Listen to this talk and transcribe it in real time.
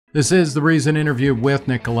This is the Reason interview with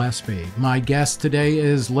Nick Gillespie. My guest today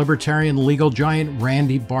is libertarian legal giant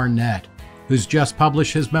Randy Barnett, who's just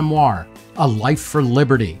published his memoir, A Life for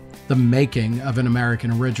Liberty, The Making of an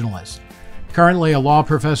American Originalist. Currently a law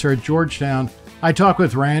professor at Georgetown, I talk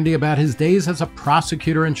with Randy about his days as a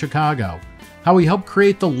prosecutor in Chicago, how he helped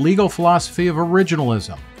create the legal philosophy of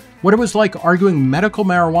originalism, what it was like arguing medical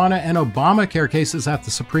marijuana and Obamacare cases at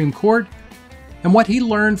the Supreme Court, and what he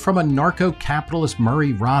learned from anarcho-capitalist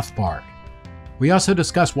Murray Rothbard. We also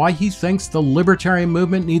discuss why he thinks the Libertarian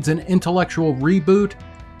Movement needs an intellectual reboot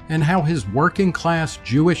and how his working-class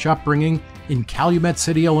Jewish upbringing in Calumet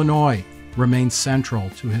City, Illinois remains central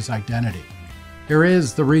to his identity. Here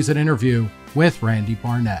is the Reason interview with Randy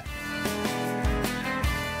Barnett.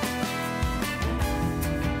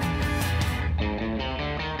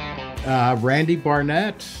 Randy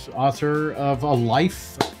Barnett, author of A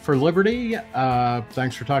Life for Liberty.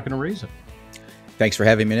 Thanks for talking to Reason. Thanks for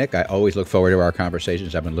having me, Nick. I always look forward to our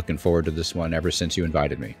conversations. I've been looking forward to this one ever since you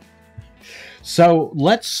invited me. So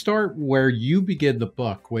let's start where you begin the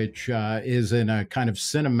book, which is in a kind of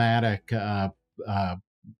cinematic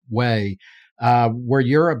way, where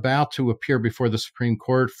you're about to appear before the Supreme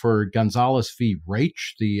Court for Gonzales v.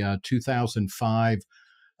 Raich, the 2005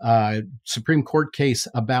 Supreme Court case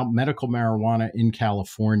about medical marijuana in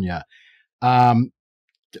California.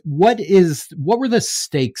 What were the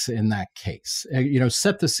stakes in that case?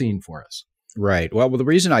 Set the scene for us. Right. Well, the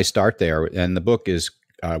reason I start there, and the book is,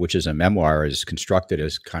 which is a memoir, is constructed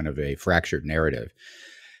as kind of a fractured narrative.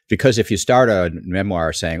 Because if you start a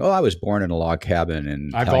memoir saying, "Oh, I was born in a log cabin,"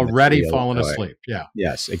 and I've already fallen asleep. Yeah.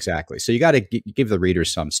 Yes, exactly. So you got to give the reader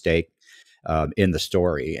some stake in the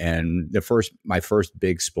story. And my first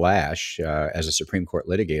big splash as a Supreme Court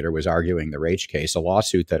litigator was arguing the Raich case, a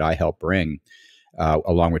lawsuit that I helped bring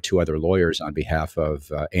along with two other lawyers on behalf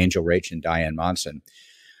of Angel Raich and Diane Monson.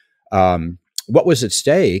 What was at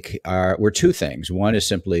stake were two things. One is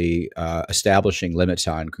simply establishing limits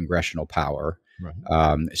on congressional power,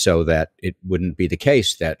 right, so that it wouldn't be the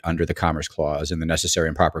case that under the Commerce Clause and the Necessary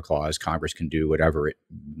and Proper Clause, Congress can do whatever it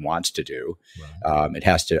wants to do. Right. It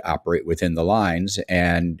has to operate within the lines.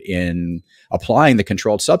 And in applying the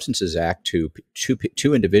Controlled Substances Act to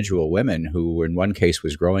two individual women who in one case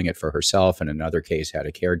was growing it for herself and in another case had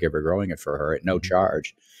a caregiver growing it for her at no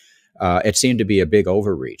charge, it seemed to be a big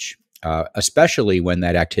overreach. Especially when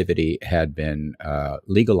that activity had been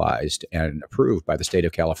legalized and approved by the state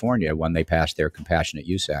of California when they passed their Compassionate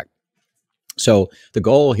Use Act. So the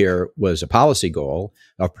goal here was a policy goal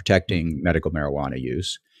of protecting medical marijuana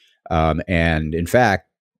use. And in fact,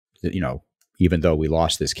 even though we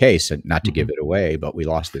lost this case, and not to give it away, but we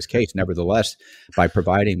lost this case, nevertheless, by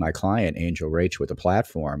providing my client, Angel Raich, with a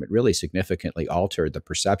platform, it really significantly altered the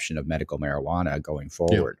perception of medical marijuana going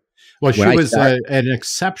forward. Yeah. Well, she was an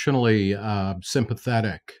exceptionally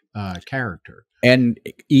sympathetic character. And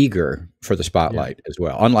eager for the spotlight as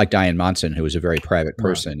well. Unlike Diane Monson, who was a very private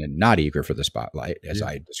person and not eager for the spotlight, as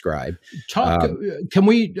I described. Can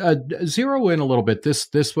we zero in a little bit?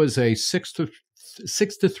 This was a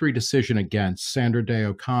 6-3 decision against. Sandra Day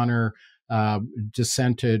O'Connor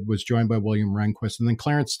dissented, was joined by William Rehnquist, and then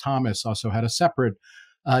Clarence Thomas also had a separate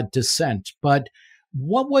dissent. But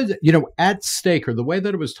what was, at stake, or the way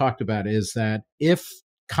that it was talked about, is that if,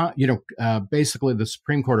 basically the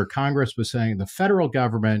Supreme Court or Congress was saying the federal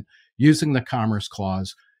government, using the Commerce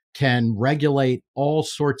Clause, can regulate all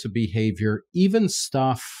sorts of behavior, even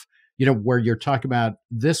stuff, where you're talking about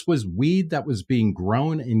this was weed that was being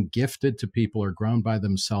grown and gifted to people or grown by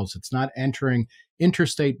themselves. It's not entering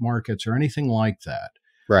interstate markets or anything like that.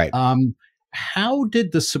 Right. How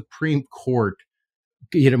did the Supreme Court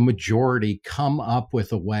majority come up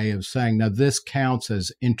with a way of saying, now this counts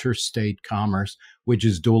as interstate commerce, which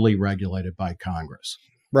is duly regulated by Congress?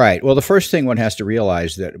 Right. Well, the first thing one has to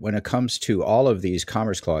realize that when it comes to all of these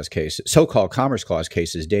Commerce Clause cases, so-called Commerce Clause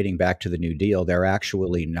cases dating back to the New Deal, they're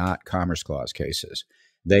actually not Commerce Clause cases.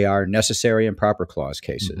 They are Necessary and Proper Clause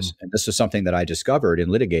cases. And this is something that I discovered in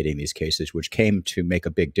litigating these cases, which came to make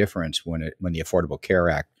a big difference when the Affordable Care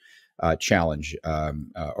Act challenge, or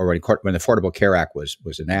when the Affordable Care Act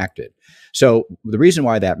was enacted. So the reason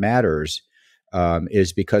why that matters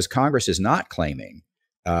is because Congress is not claiming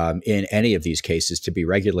in any of these cases to be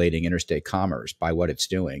regulating interstate commerce by what it's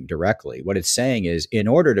doing directly. What it's saying is, in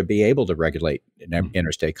order to be able to regulate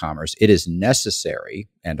interstate commerce, it is necessary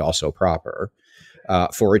and also proper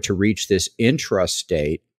for it to reach this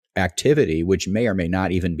intrastate activity, which may or may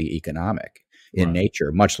not even be economic in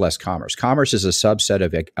nature, much less commerce. Commerce is a subset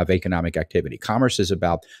of economic activity. Commerce is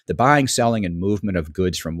about the buying, selling, and movement of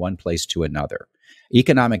goods from one place to another.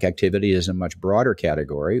 Economic activity is a much broader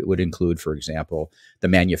category. It would include, for example, the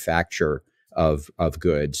manufacture of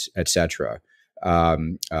goods, et cetera.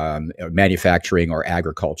 Manufacturing or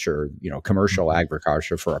agriculture, commercial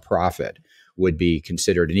agriculture for a profit would be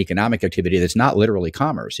considered an economic activity that's not literally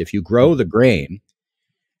commerce. If you grow the grain,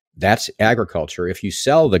 that's agriculture. If you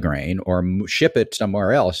sell the grain or ship it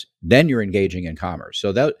somewhere else, then you're engaging in commerce.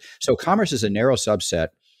 So commerce is a narrow subset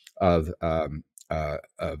of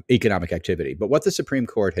economic activity. But what the Supreme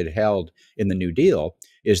Court had held in the New Deal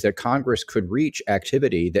is that Congress could reach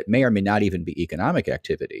activity that may or may not even be economic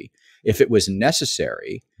activity if it was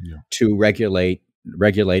necessary to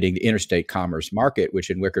regulating the interstate commerce market, which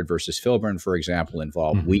in Wickard versus Filburn, for example,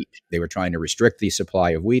 involved wheat. They were trying to restrict the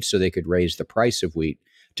supply of wheat so they could raise the price of wheat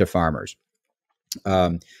to farmers.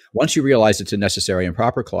 Once you realize it's a necessary and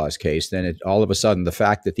proper clause case, then all of a sudden the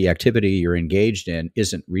fact that the activity you're engaged in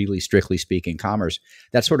isn't really, strictly speaking, commerce,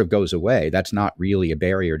 that sort of goes away. That's not really a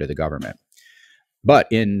barrier to the government. But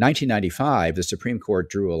in 1995, the Supreme Court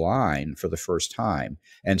drew a line for the first time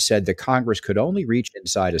and said that Congress could only reach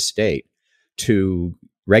inside a state to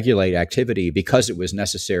regulate activity because it was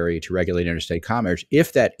necessary to regulate interstate commerce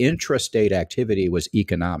if that intrastate activity was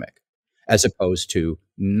economic, as opposed to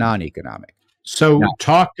non-economic. So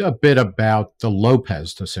talk a bit about the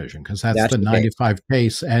Lopez decision, because that's the 95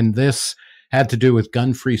 case. And this had to do with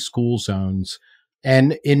gun-free school zones.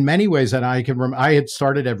 And in many ways that I can remember, I had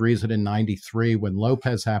started at Reason in 93 when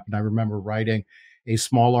Lopez happened. I remember writing a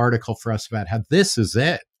small article for us about how this is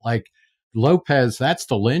it. Like Lopez, that's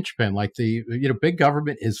the linchpin. Like big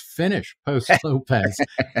government is finished post Lopez.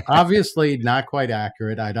 Obviously not quite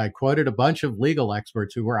accurate. I quoted a bunch of legal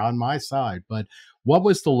experts who were on my side, but what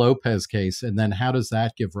was the Lopez case? And then how does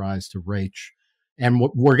that give rise to Raich? And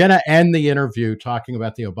we're going to end the interview talking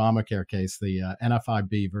about the Obamacare case, the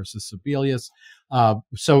NFIB versus Sebelius.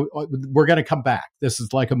 So we're going to come back. This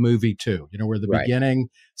is like a movie too, where the beginning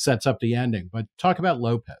sets up the ending. But talk about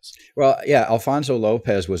Lopez. Well, yeah, Alfonso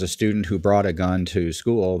Lopez was a student who brought a gun to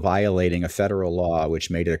school, violating a federal law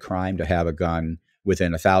which made it a crime to have a gun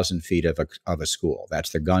within 1,000 feet of a school.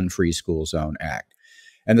 That's the Gun-Free School Zone Act.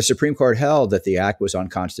 And the Supreme Court held that the act was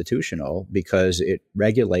unconstitutional because it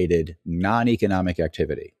regulated non-economic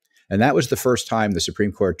activity. And that was the first time the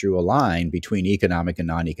Supreme Court drew a line between economic and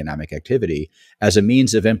non-economic activity as a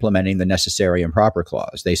means of implementing the necessary and proper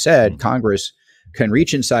clause. They said Congress can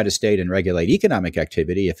reach inside a state and regulate economic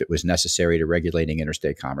activity if it was necessary to regulating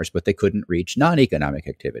interstate commerce, but they couldn't reach non-economic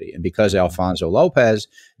activity. And because Alfonso Lopez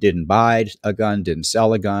didn't buy a gun, didn't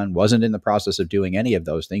sell a gun, wasn't in the process of doing any of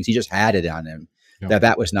those things, he just had it on him,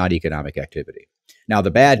 that was not economic activity. Now,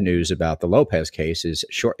 the bad news about the Lopez case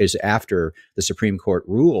is after the Supreme Court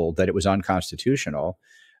ruled that it was unconstitutional,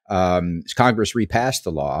 Congress repassed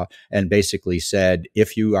the law and basically said,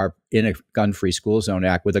 if you are in a gun-free school zone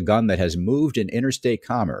act with a gun that has moved in interstate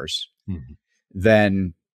commerce,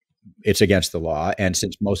 then it's against the law. And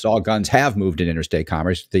since most all guns have moved in interstate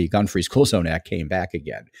commerce, the Gun-Free School Zone Act came back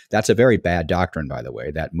again. That's a very bad doctrine, by the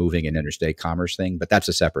way, that moving in interstate commerce thing, but that's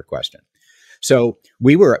a separate question. So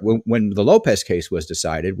when the Lopez case was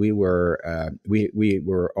decided, we were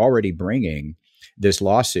already bringing this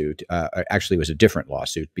lawsuit. Actually, it was a different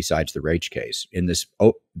lawsuit besides the Raich case. In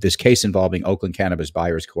this case involving Oakland Cannabis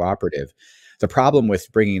Buyers Cooperative, the problem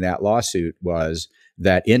with bringing that lawsuit was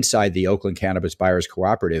that inside the Oakland Cannabis Buyers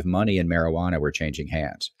Cooperative, money and marijuana were changing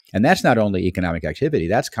hands. And that's not only economic activity,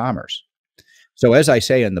 that's commerce. So as I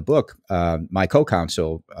say in the book, my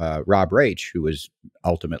co-counsel, Rob Raich, who was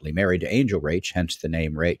ultimately married to Angel Raich, hence the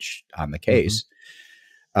name Raich on the case,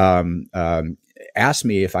 asked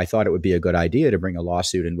me if I thought it would be a good idea to bring a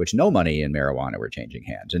lawsuit in which no money and marijuana were changing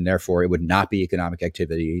hands, and therefore it would not be economic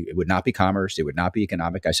activity, it would not be commerce, it would not be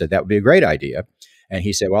economic. I said, that would be a great idea. And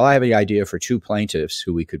he said, well, I have an idea for two plaintiffs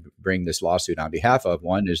who we could bring this lawsuit on behalf of.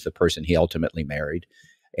 One is the person he ultimately married,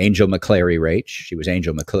 Angel McClary Raich. She was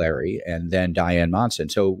Angel McClary, and then Diane Monson.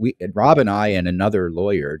 So Rob and I and another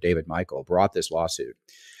lawyer, David Michael, brought this lawsuit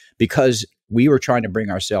because we were trying to bring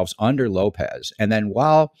ourselves under Lopez. And then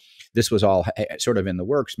while this was all sort of in the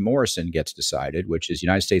works, Morrison gets decided, which is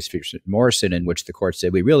United States v. Morrison, in which the court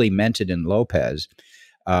said we really meant it in Lopez.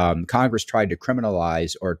 Congress tried to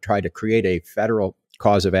criminalize or tried to create a federal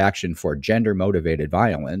cause of action for gender-motivated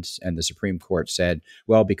violence. And the Supreme Court said,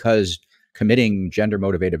 well, because committing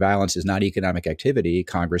gender-motivated violence is not economic activity,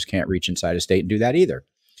 Congress can't reach inside a state and do that either.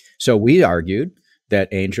 So we argued that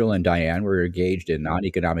Angel and Diane were engaged in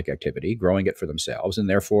non-economic activity, growing it for themselves, and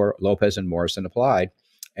therefore Lopez and Morrison applied,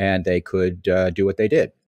 and they could do what they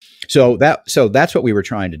did. So that's what we were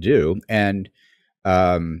trying to do. And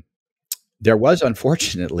There was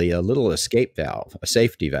unfortunately a little escape valve, a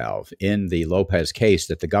safety valve in the Lopez case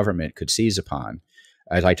that the government could seize upon,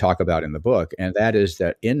 as I talk about in the book. And that is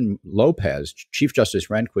that in Lopez, Chief Justice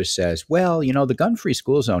Rehnquist says, well, you know, the Gun-Free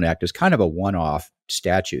School Zone Act is kind of a one-off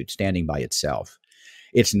statute standing by itself.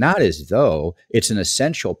 It's not as though it's an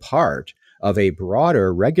essential part of a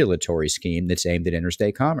broader regulatory scheme that's aimed at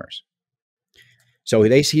interstate commerce. So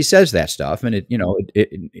he says that stuff, and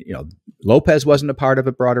Lopez wasn't a part of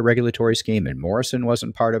a broader regulatory scheme, and Morrison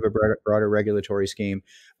wasn't part of a broader regulatory scheme.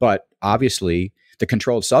 But obviously, the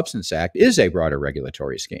Controlled Substance Act is a broader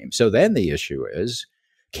regulatory scheme. So then the issue is,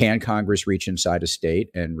 can Congress reach inside a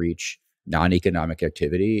state and reach non-economic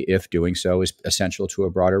activity if doing so is essential to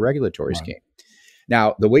a broader regulatory scheme?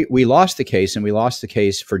 Now, the way we lost the case, and we lost the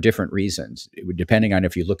case for different reasons, depending on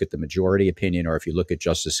if you look at the majority opinion or if you look at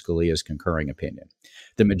Justice Scalia's concurring opinion.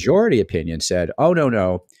 The majority opinion said, oh,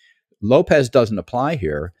 no, Lopez doesn't apply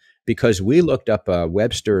here because we looked up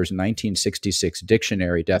Webster's 1966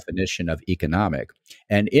 dictionary definition of economic.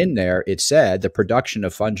 And in there, it said the production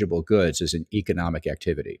of fungible goods is an economic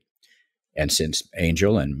activity. And since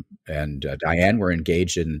Angel and Diane were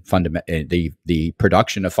engaged in the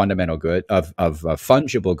production of fundamental good of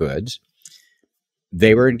fungible goods,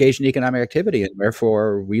 they were engaged in economic activity, and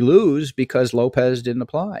therefore we lose because Lopez didn't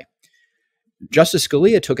apply. Justice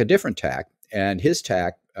Scalia took a different tack, and his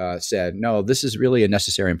tack said, no, this is really a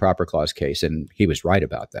necessary and proper clause case, and he was right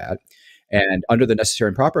about that. And under the necessary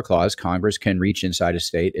and proper clause, Congress can reach inside a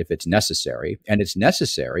state if it's necessary, and it's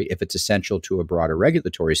necessary if it's essential to a broader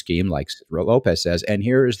regulatory scheme, like Lopez says. And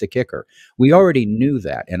here is the kicker. We already knew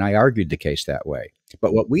that, and I argued the case that way.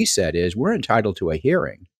 But what we said is we're entitled to a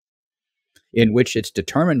hearing in which it's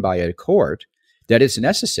determined by a court that it's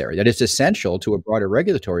necessary, that it's essential to a broader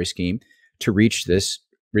regulatory scheme to reach this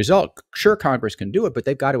result. Sure, Congress can do it, but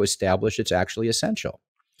they've got to establish it's actually essential.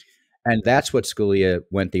 And that's what Scalia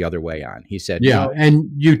went the other way on. He said, yeah. No. And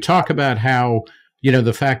you talk about how,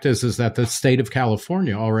 the fact is that the state of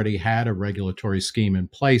California already had a regulatory scheme in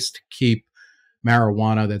place to keep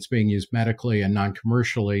marijuana that's being used medically and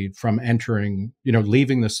non-commercially from entering,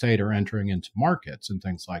 leaving the state or entering into markets and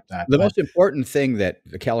things like that. The most important thing that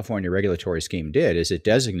the California regulatory scheme did is it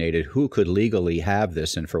designated who could legally have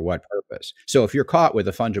this and for what purpose. So if you're caught with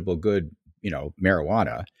a fungible good,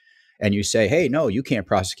 marijuana, and you say, hey, no, you can't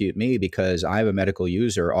prosecute me because I'm a medical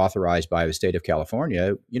user authorized by the state of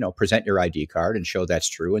California, present your ID card and show that's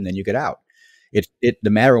true, and then you get out. The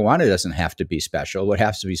marijuana doesn't have to be special. What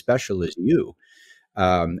has to be special is you.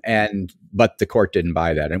 But the court didn't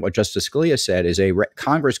buy that. And what Justice Scalia said is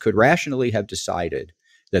Congress could rationally have decided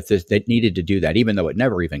that they needed to do that, even though it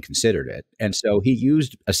never even considered it. And so he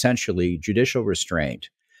used essentially judicial restraint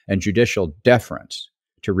and judicial deference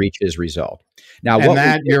to reach his result. Now,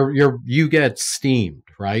 and you get steamed,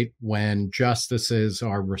 right, when justices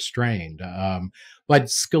are restrained. But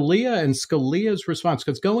Scalia's response,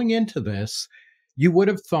 because going into this, you would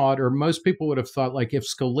have thought, or most people would have thought, like if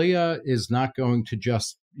Scalia is not going to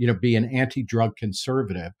just be an anti-drug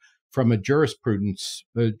conservative from a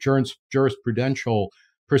jurisprudential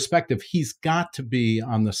perspective, he's got to be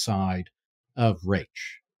on the side of Raich.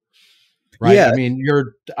 Right. Yeah.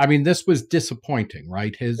 This was disappointing,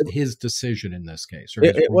 right? His decision in this case.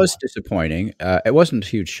 It was disappointing. It wasn't a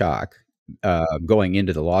huge shock going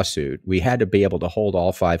into the lawsuit. We had to be able to hold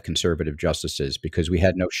all 5 conservative justices because we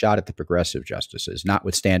had no shot at the progressive justices,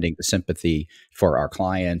 notwithstanding the sympathy for our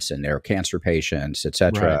clients and their cancer patients, et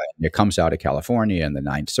cetera. Right. It comes out of California and the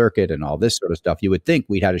Ninth Circuit and all this sort of stuff. You would think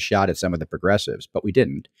we'd had a shot at some of the progressives, but we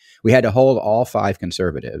didn't. We had to hold all 5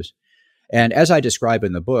 conservatives. And as I describe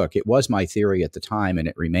in the book, it was my theory at the time, and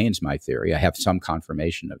it remains my theory. I have some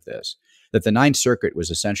confirmation of this, that the Ninth Circuit was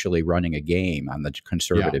essentially running a game on the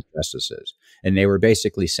conservative justices. And they were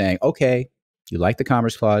basically saying, okay, you like the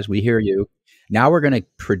Commerce Clause, we hear you. Now we're going to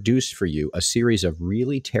produce for you a series of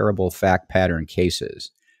really terrible fact pattern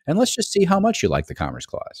cases. And let's just see how much you like the Commerce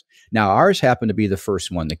Clause. Now, ours happened to be the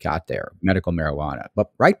first one that got there, medical marijuana.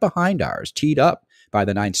 But right behind ours, teed up by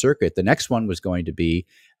the Ninth Circuit, the next one was going to be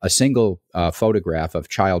a single photograph of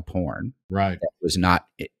child porn. Right. That was not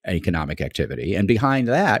economic activity. And behind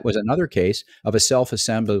that was another case of a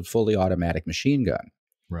self-assembled, fully automatic machine gun.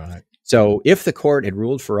 Right. So if the court had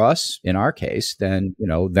ruled for us in our case, then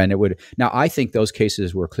it would. Now, I think those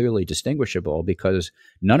cases were clearly distinguishable because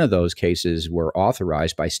none of those cases were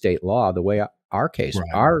authorized by state law the way our case,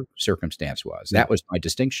 our circumstance was. That was my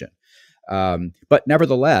distinction. But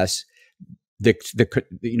nevertheless,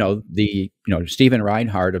 Stephen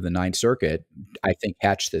Reinhardt of the Ninth Circuit, I think,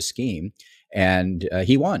 hatched this scheme, and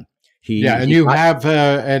he won. Yeah, and you have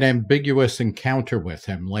an ambiguous encounter with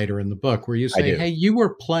him later in the book where you say, hey, you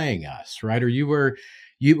were playing us, right? Or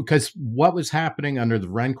because what was happening under the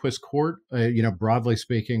Rehnquist court, broadly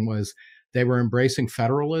speaking, was they were embracing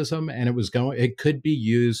federalism, and it could be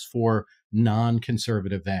used for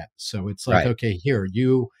non-conservative ends. So it's like, okay, here's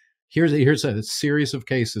a series of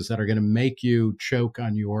cases that are going to make you choke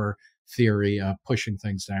on your theory of pushing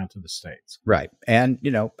things down to the states. Right. And,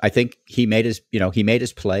 I think he made his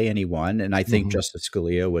play and he won. And I think Justice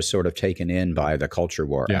Scalia was sort of taken in by the culture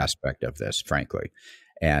war aspect of this, frankly.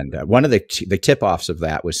 And one of the tip-offs of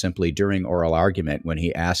that was simply during oral argument when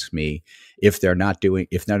he asked me if they're not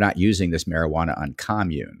using this marijuana on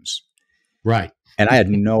communes. Right. And I had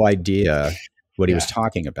no idea what he was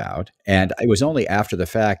talking about. And it was only after the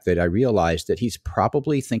fact that I realized that he's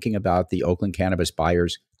probably thinking about the Oakland Cannabis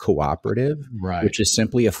Buyers Cooperative, which is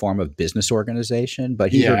simply a form of business organization.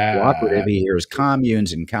 But he heard cooperative, he hears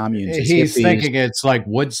communes and communes. He's thinking it's like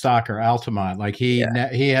Woodstock or Altamont. Like he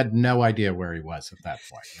had no idea where he was at that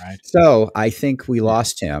point, right? So I think we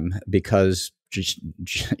lost him because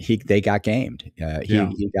they got gamed.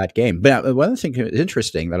 He got gamed. But one of the things that's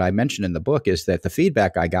interesting that I mentioned in the book is that the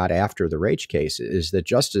feedback I got after the Raich case is that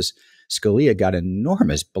Justice Scalia got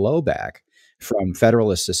enormous blowback from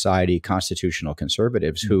Federalist Society constitutional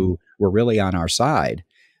conservatives who were really on our side.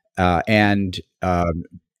 And I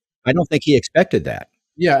don't think he expected that.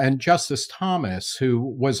 Yeah, and Justice Thomas, who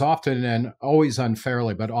was often and always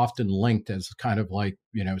unfairly, but often linked as kind of like,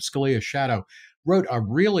 Scalia's shadow, wrote a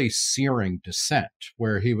really searing dissent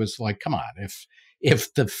where he was like, come on,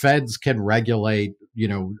 if the feds can regulate,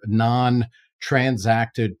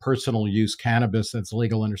 non-transacted personal use cannabis that's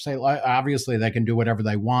legal under state, obviously they can do whatever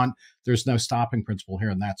they want. There's no stopping principle here,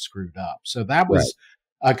 and that's screwed up. So that was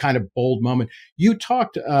a kind of bold moment. You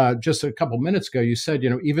talked just a couple minutes ago, you said,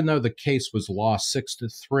 even though the case was lost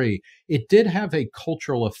 6-3, it did have a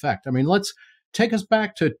cultural effect. I mean, let's take us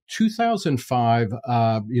back to 2005.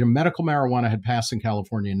 Medical marijuana had passed in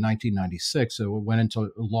California in 1996, so it went into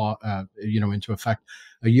law, into effect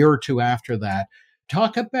a year or two after that.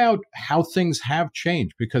 Talk about how things have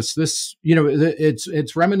changed, because this,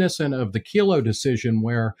 it's reminiscent of the Kelo decision,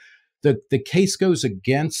 where the case goes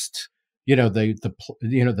against,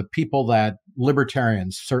 the people that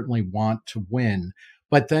libertarians certainly want to win.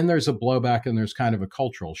 But then there's a blowback and there's kind of a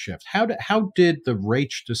cultural shift. How did the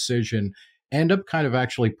Raich decision end up kind of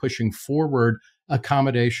actually pushing forward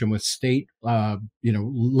accommodation with state, legal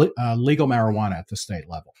marijuana at the state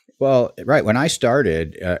level? Well, right. When I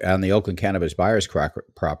started on the Oakland Cannabis Buyers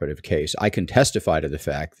Cooperative case, I can testify to the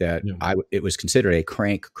fact that it was considered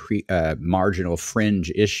a marginal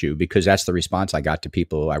fringe issue, because that's the response I got to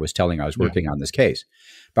people I was telling I was working on this case.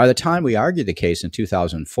 By the time we argued the case in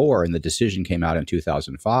 2004 and the decision came out in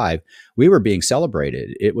 2005, we were being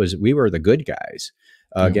celebrated. We were the good guys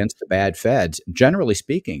against the bad feds, generally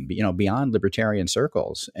speaking, beyond libertarian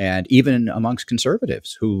circles and even amongst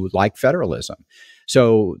conservatives who like federalism.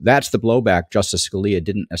 So that's the blowback Justice Scalia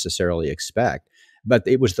didn't necessarily expect. But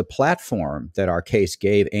it was the platform that our case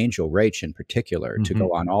gave Angel Raich in particular to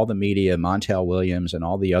go on all the media, Montel Williams and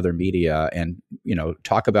all the other media, and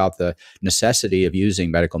talk about the necessity of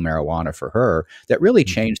using medical marijuana for her, that really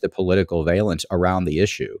changed the political valence around the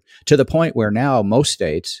issue, to the point where now most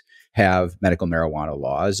states have medical marijuana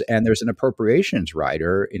laws, and there's an appropriations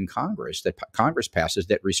rider in Congress that Congress passes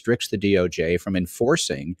that restricts the DOJ from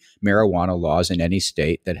enforcing marijuana laws in any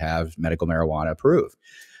state that have medical marijuana approved.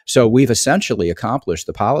 So we've essentially accomplished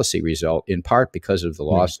the policy result in part because of the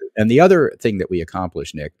lawsuit. And the other thing that we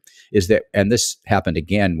accomplished, Nick, is that, and this happened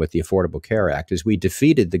again with the Affordable Care Act, is we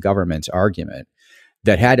defeated the government's argument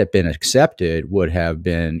that, had it been accepted, would have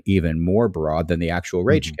been even more broad than the actual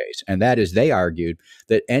Raich case. And that is, they argued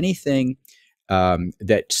that anything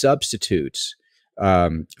that substitutes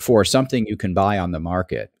for something you can buy on the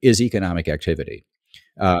market is economic activity.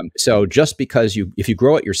 So just because if you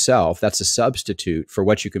grow it yourself, that's a substitute for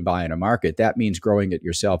what you can buy in a market. That means growing it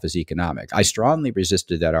yourself is economic. I strongly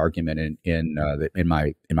resisted that argument in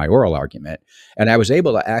my oral argument, and I was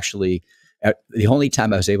able to actually. The only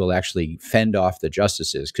time I was able to actually fend off the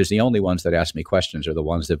justices, because the only ones that asked me questions are the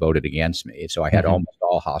ones that voted against me, so I had almost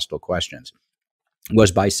all hostile questions,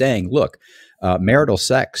 was by saying, look, marital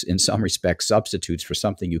sex in some respects substitutes for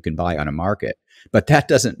something you can buy on a market, but that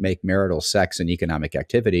doesn't make marital sex an economic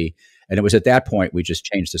activity. And it was at that point we just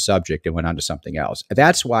changed the subject and went on to something else.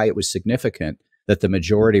 That's why it was significant that the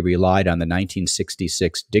majority relied on the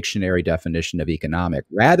 1966 dictionary definition of economic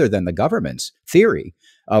rather than the government's theory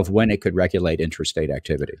of when it could regulate interstate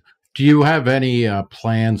activity. Do you have any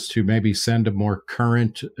plans to maybe send a more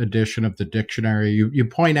current edition of the dictionary? You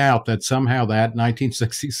point out that somehow that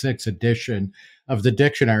 1966 edition of the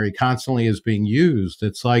dictionary constantly is being used.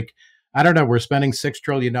 It's like, I don't know, we're spending $6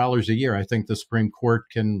 trillion a year. I think the Supreme Court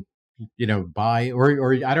can, buy,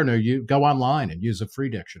 or I don't know, you go online and use a free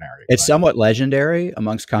dictionary. It's somewhat legendary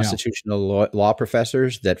amongst constitutional law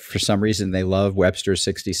professors that for some reason they love Webster's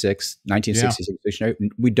 1966 dictionary.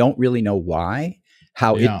 We don't really know why,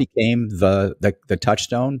 how it became the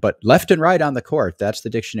touchstone, but left and right on the court, that's the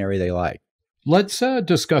dictionary they like. Let's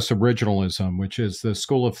discuss originalism, which is the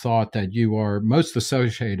school of thought that you are most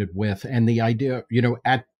associated with. And the idea,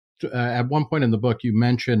 at one point in the book, you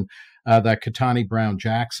mentioned that Ketanji Brown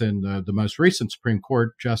Jackson, the most recent Supreme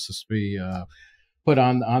Court justice we put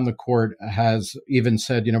on the court, has even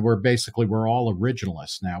said, we're all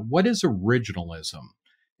originalists now. What is originalism,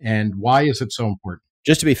 and why is it so important?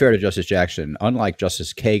 Just to be fair to Justice Jackson, unlike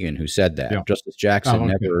Justice Kagan, who said that, Justice Jackson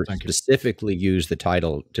never specifically used the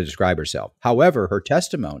title to describe herself. However, her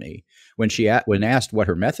testimony, when asked what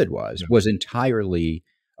her method was entirely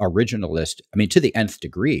originalist. I mean, to the nth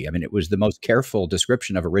degree. I mean, it was the most careful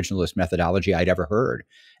description of originalist methodology I'd ever heard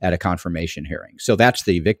at a confirmation hearing. So that's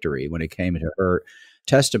the victory when it came to her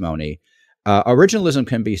testimony. Originalism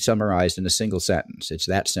can be summarized in a single sentence. It's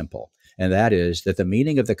that simple. And that is that the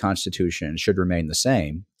meaning of the Constitution should remain the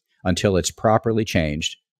same until it's properly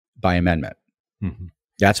changed by amendment. Mm-hmm.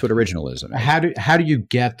 That's what originalism is. How do you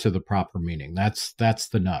get to the proper meaning? That's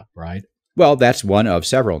the nub, right? Well, that's one of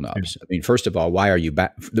several nubs. I mean, first of all, why are you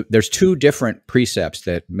back? There's two different precepts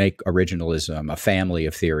that make originalism a family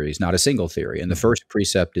of theories, not a single theory. And the first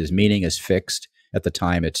precept is meaning is fixed at the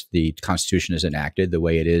time the Constitution is enacted, the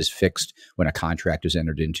way it is fixed when a contract is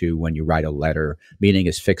entered into, when you write a letter. Meaning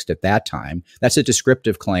is fixed at that time. That's a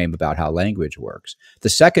descriptive claim about how language works. The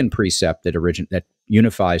second precept that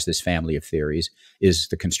unifies this family of theories is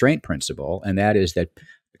the constraint principle, and that is that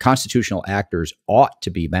constitutional actors ought to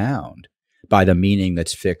be bound by the meaning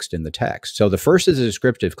that's fixed in the text. So the first is a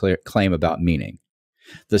descriptive claim about meaning.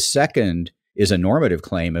 The second is a normative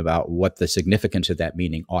claim about what the significance of that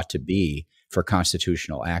meaning ought to be for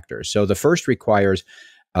constitutional actors. So the first requires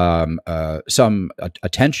some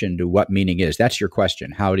attention to what meaning is. That's your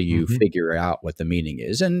question. How do you figure out what the meaning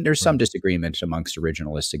is? And there's some disagreement amongst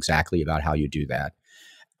originalists exactly about how you do that.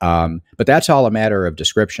 But that's all a matter of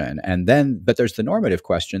description. But there's the normative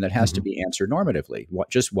question that has to be answered normatively.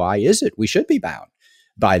 Why is it we should be bound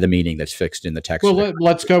by the meaning that's fixed in the text? Well,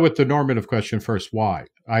 let's go with the normative question first. Why?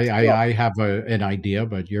 I have an idea,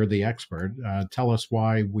 but you're the expert. Tell us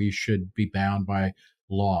why we should be bound by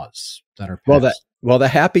laws that are passed.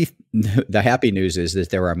 The happy news is that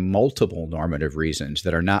there are multiple normative reasons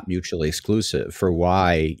that are not mutually exclusive for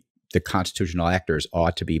why the constitutional actors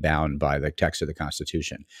ought to be bound by the text of the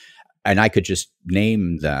Constitution. And I could just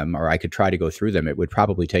name them, or I could try to go through them. It would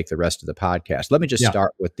probably take the rest of the podcast. Let me just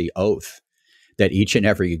start with the oath that each and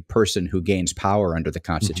every person who gains power under the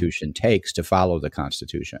Constitution takes to follow the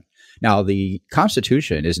Constitution. Now, the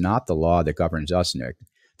Constitution is not the law that governs us, Nick.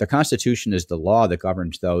 The Constitution is the law that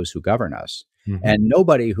governs those who govern us. And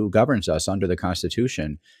nobody who governs us under the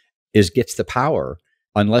Constitution gets the power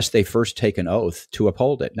unless they first take an oath to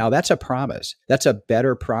uphold it. Now, that's a promise. That's a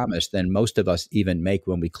better promise than most of us even make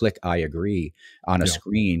when we click I agree on a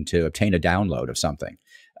screen to obtain a download of something.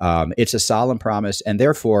 It's a solemn promise, and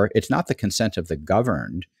therefore, it's not the consent of the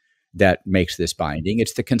governed that makes this binding.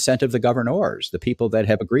 It's the consent of the governors, the people that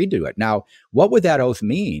have agreed to it. Now, what would that oath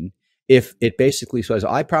mean if it basically says,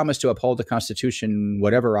 I promise to uphold the Constitution,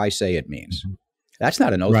 whatever I say it means? That's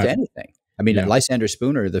not an oath to anything. I mean, Lysander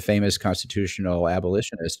Spooner, the famous constitutional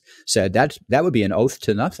abolitionist, said that would be an oath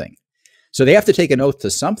to nothing. So they have to take an oath to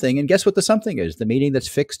something, and guess what the something is? The meaning that's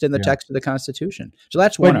fixed in the text of the Constitution. So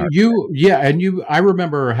that's one argument. I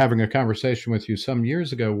remember having a conversation with you some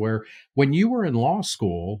years ago where when you were in law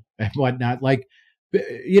school and whatnot,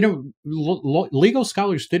 legal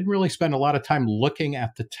scholars didn't really spend a lot of time looking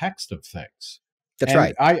at the text of things. That's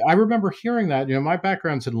right. I remember hearing that. My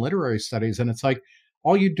background's in literary studies, and it's like,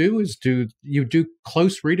 all you do is do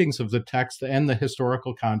close readings of the text and the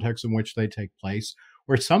historical context in which they take place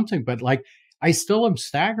or something. But I still am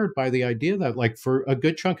staggered by the idea that for a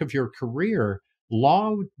good chunk of your career,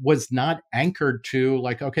 law was not anchored to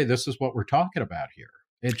okay, this is what we're talking about here.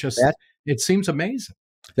 It seems amazing.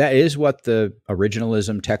 That is what the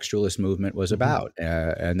originalism textualist movement was about.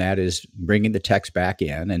 And that is bringing the text back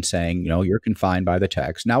in and saying, you're confined by the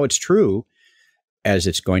text. Now, it's true, as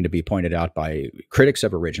it's going to be pointed out by critics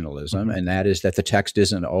of originalism, and that is that the text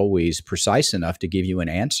isn't always precise enough to give you an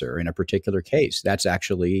answer in a particular case. That's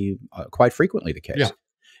actually quite frequently the case.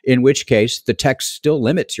 in which case the text still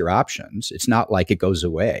limits your options. It's not like it goes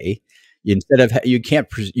away. Instead of, you can't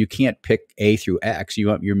pick A through X.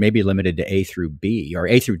 You're maybe limited to A through B or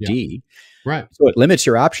A through D. Right. So it limits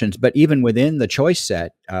your options. But even within the choice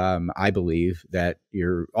set, I believe that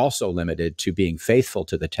you're also limited to being faithful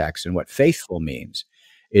to the text. And what faithful means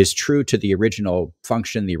is true to the original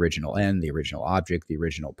function, the original end, the original object, the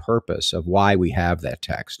original purpose of why we have that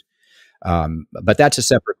text. But that's a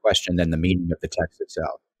separate question than the meaning of the text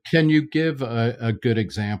itself. Can you give a good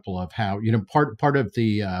example of how, part of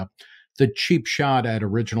the cheap shot at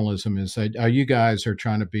originalism is that you guys are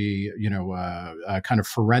trying to be, kind of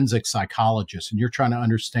forensic psychologists, and you're trying to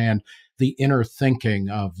understand the inner thinking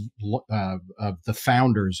of the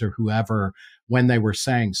founders or whoever when they were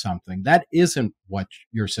saying something. That isn't what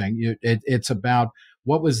you're saying. It's about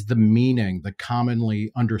what was the meaning, the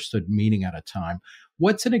commonly understood meaning at a time.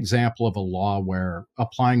 What's an example of a law where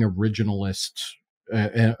applying an originalist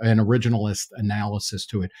analysis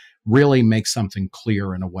to it really makes something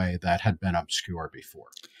clear in a way that had been obscure before?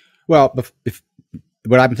 Well,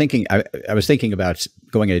 what I'm thinking, I was thinking about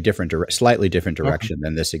going in a slightly different direction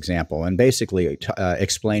than this example, and basically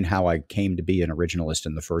explain how I came to be an originalist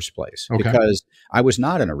in the first place. Because I was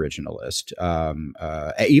not an originalist.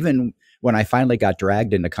 Even when I finally got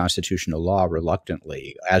dragged into constitutional law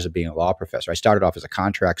reluctantly as being a law professor, I started off as a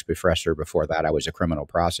contracts professor. Before that, I was a criminal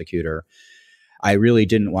prosecutor. I really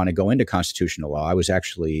didn't want to go into constitutional law. I was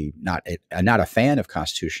actually not a fan of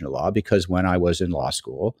constitutional law, because when I was in law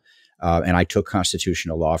school and I took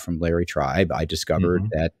constitutional law from Larry Tribe, I discovered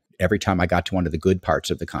that every time I got to one of the good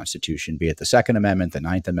parts of the Constitution, be it the Second Amendment, the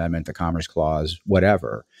Ninth Amendment, the Commerce Clause,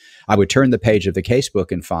 whatever, I would turn the page of the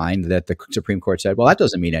casebook and find that the Supreme Court said, well, that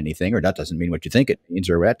doesn't mean anything, or that doesn't mean what you think it means,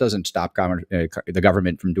 or that doesn't stop the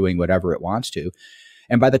government from doing whatever it wants to.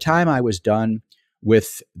 And by the time I was done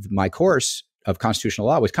with my course of constitutional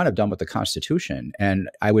law, I was kind of done with the Constitution. And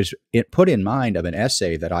I was put in mind of an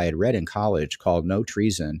essay that I had read in college called No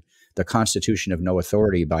Treason, The Constitution of No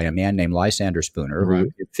Authority, by a man named Lysander Spooner,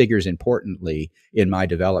 who figures importantly in my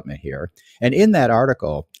development here. And in that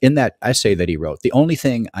article, in that essay that he wrote, the only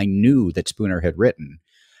thing I knew that Spooner had written,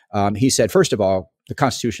 he said, first of all, the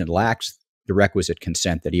Constitution lacks the requisite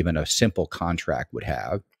consent that even a simple contract would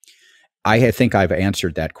have. I think I've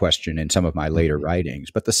answered that question in some of my later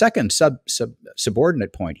writings. But the second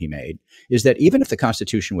subordinate point he made is that even if the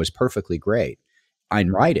Constitution was perfectly great,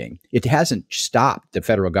 in writing, it hasn't stopped the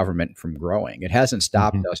federal government from growing. It hasn't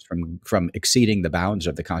stopped us from exceeding the bounds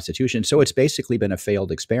of the Constitution. So it's basically been a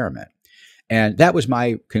failed experiment. And that was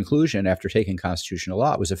my conclusion after taking constitutional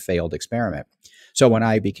law. It was a failed experiment. So when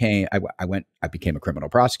I became a criminal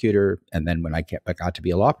prosecutor, and then when I got to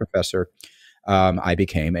be a law professor, I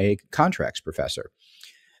became a contracts professor.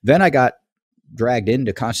 Then I got dragged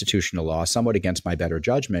into constitutional law somewhat against my better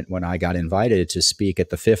judgment when I got invited to speak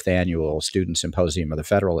at the 5th annual Student Symposium of the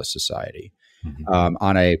Federalist Society.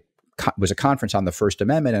 Was a conference on the First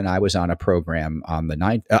Amendment, and I was on a program on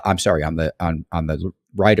the on the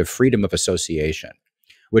right of freedom of association,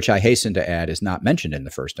 which I hasten to add is not mentioned in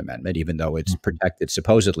the First Amendment, even though it's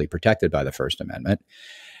supposedly protected by the First Amendment.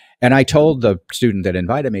 And I told the student that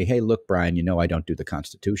invited me, hey, look, Brian, I don't do the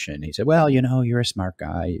Constitution. He said, well, you're a smart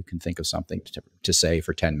guy. You can think of something to say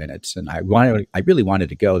for 10 minutes. And I really wanted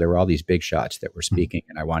to go. There were all these big shots that were speaking,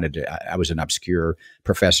 and I was an obscure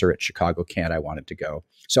professor at Chicago Kent. I wanted to go.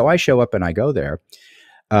 So I show up and I go there.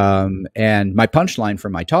 And my punchline for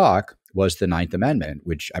my talk was the Ninth Amendment,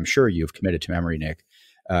 which I'm sure you've committed to memory, Nick.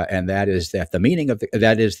 And that is that the meaning of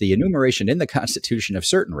the enumeration in the Constitution of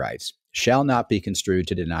certain rights shall not be construed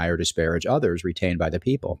to deny or disparage others retained by the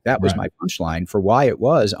people. That was my punchline for why it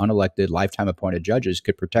was unelected, lifetime appointed judges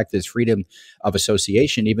could protect this freedom of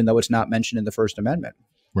association, even though it's not mentioned in the First Amendment.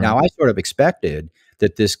 Now, I sort of expected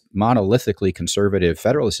that this monolithically conservative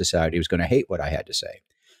Federalist Society was going to hate what I had to say.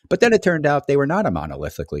 But then it turned out they were not a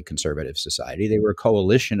monolithically conservative society. They were a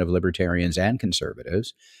coalition of libertarians and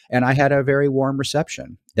conservatives, and I had a very warm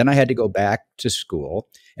reception. Then I had to go back to school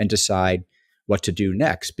and decide what to do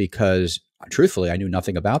next, because truthfully, I knew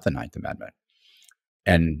nothing about the Ninth Amendment.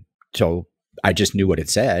 And so I just knew what it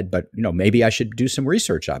said, but maybe I should do some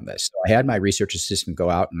research on this. So I had my research assistant go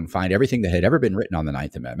out and find everything that had ever been written on the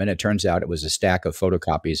Ninth Amendment. It turns out it was a stack of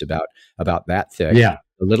photocopies about that thick. Yeah.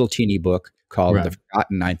 A little teeny book called The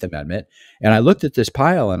Forgotten Ninth Amendment. And I looked at this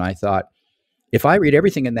pile and I thought, if I read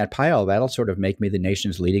everything in that pile, that'll sort of make me the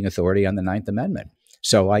nation's leading authority on the Ninth Amendment.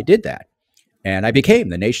 So I did that. And I became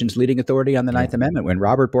the nation's leading authority on the Ninth Amendment. When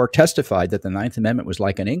Robert Bork testified that the Ninth Amendment was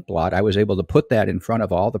like an ink blot, I was able to put that in front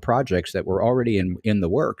of all the projects that were already in the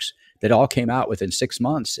works that all came out within 6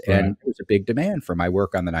 months. And there was a big demand for my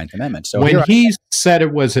work on the Ninth Amendment. So when he said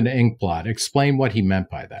it was an ink blot. Explain what he meant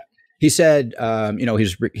by that. He said,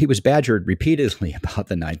 he was badgered repeatedly about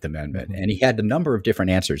the Ninth Amendment, and he had a number of different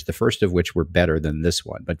answers, the first of which were better than this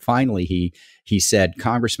one. But finally, he said,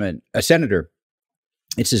 Senator,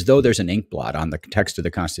 it's as though there's an ink blot on the text of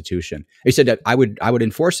the Constitution. He said that I would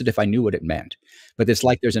enforce it if I knew what it meant. But it's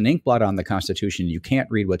like there's an ink blot on the Constitution. You can't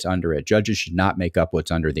read what's under it. Judges should not make up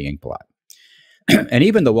what's under the ink blot. And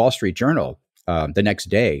even the Wall Street Journal the next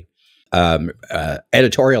day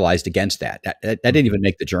editorialized against that. That didn't even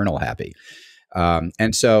make the Journal happy.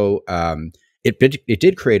 And so it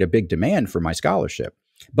did create a big demand for my scholarship.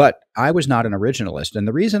 But I was not an originalist. And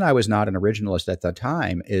the reason I was not an originalist at the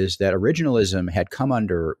time is that originalism had come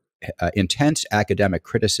under intense academic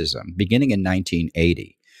criticism beginning in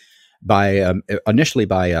 1980 initially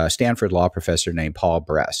by a Stanford law professor named Paul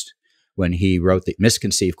Brest, when he wrote The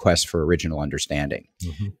Misconceived Quest for Original Understanding.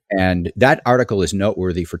 And that article is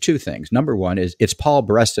noteworthy for two things. Number one is it's Paul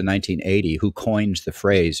Brest in 1980 who coins the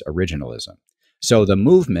phrase originalism. So the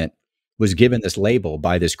movement was given this label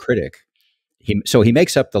by this critic. So he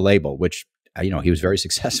makes up the label, which, he was very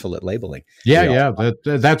successful at labeling. Yeah.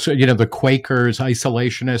 That's, the Quakers,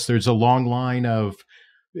 isolationists, there's a long line of,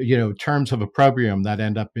 terms of opprobrium that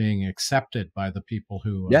end up being accepted by the people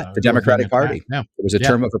who, the Democratic Party. Yeah. It was a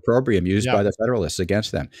term of opprobrium used by the Federalists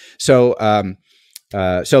against them. So,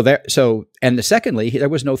 secondly, there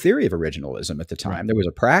was no theory of originalism at the time. Right. There was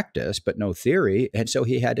a practice, but no theory. And so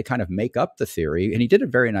he had to kind of make up the theory, and he did a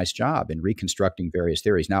very nice job in reconstructing various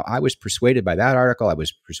theories. Now, I was persuaded by that article. I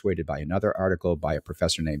was persuaded by another article by a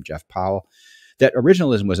professor named Jeff Powell that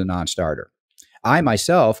originalism was a non-starter. I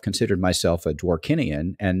myself considered myself a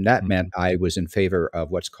Dworkinian, and that meant I was in favor of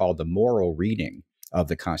what's called the moral reading of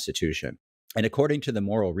the Constitution. And according to the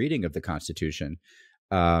moral reading of the Constitution,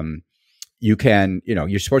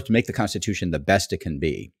 you're supposed to make the Constitution the best it can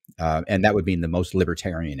be. And that would mean the most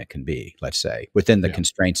libertarian it can be, let's say, within the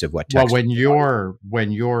constraints of what text. Well, when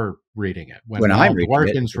you're reading it, when I'm reading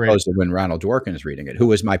it, opposed to when Ronald Dworkin is reading it, who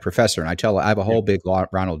was my professor. And I have a whole big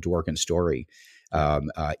Ronald Dworkin story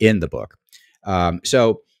in the book.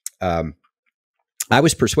 So I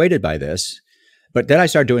was persuaded by this, but then I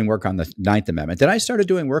started doing work on the Ninth Amendment. Then I started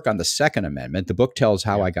doing work on the Second Amendment. The book tells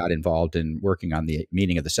how I got involved in working on the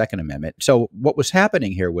meaning of the Second Amendment. So what was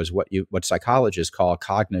happening here was what psychologists call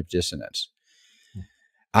cognitive dissonance.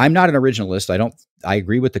 I'm not an originalist. I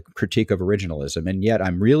agree with the critique of originalism, and yet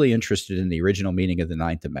I'm really interested in the original meaning of the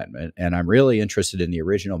Ninth Amendment, and I'm really interested in the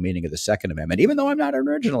original meaning of the Second Amendment, even though I'm not an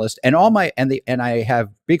originalist. And I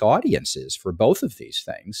have big audiences for both of these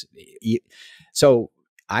things. So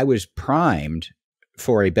I was primed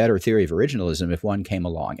for a better theory of originalism if one came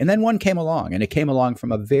along. And then one came along, and it came along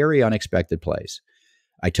from a very unexpected place.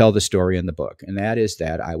 I tell the story in the book, and that is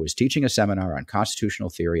that I was teaching a seminar on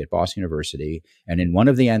constitutional theory at Boston University, and in one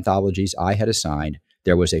of the anthologies I had assigned,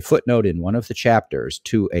 there was a footnote in one of the chapters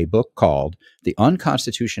to a book called The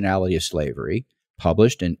Unconstitutionality of Slavery,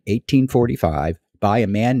 published in 1845 by a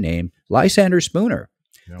man named Lysander Spooner,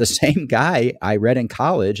 the same guy I read in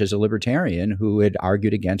college as a libertarian who had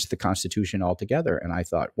argued against the Constitution altogether. And I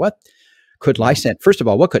thought, first of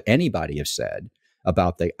all, what could anybody have said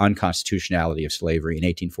about the unconstitutionality of slavery in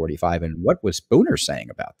 1845, and what was Spooner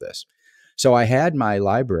saying about this? So I had my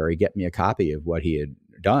library get me a copy of what he had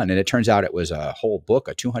done, and it turns out it was a whole book,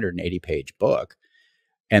 a 280-page book,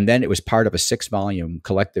 and then it was part of a 6-volume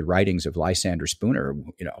collected writings of Lysander Spooner.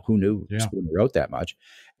 Who knew Spooner wrote that much?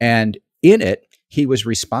 And in it, he was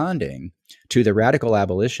responding to the radical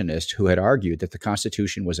abolitionist who had argued that the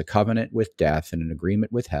Constitution was a covenant with death and an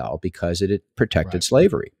agreement with hell because it had protected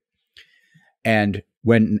slavery. And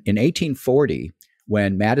when in 1840,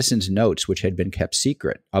 when Madison's notes, which had been kept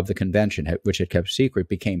secret of the convention, which had kept secret,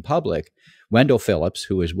 became public, Wendell Phillips,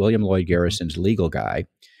 who was William Lloyd Garrison's legal guy,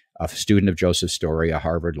 a student of Joseph Story, a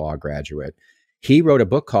Harvard law graduate, he wrote a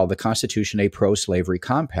book called The Constitution, a Pro-Slavery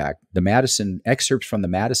Compact, excerpts from the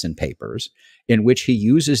Madison Papers, in which he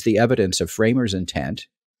uses the evidence of framers' intent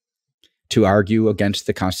to argue against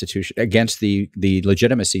the Constitution, against the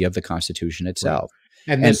legitimacy of the Constitution itself.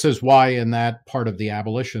 Right. And this is why in that part of the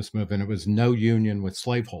abolitionist movement, it was no union with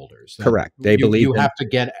slaveholders. Correct. They believe you have to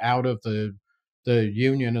get out of the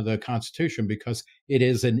union of the Constitution because it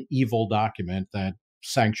is an evil document that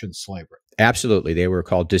sanctions slavery. Absolutely. They were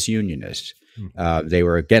called disunionists. They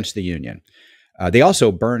were against the union. They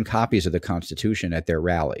also burned copies of the Constitution at their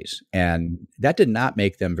rallies, and that did not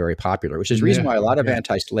make them very popular, which is the reason why a lot of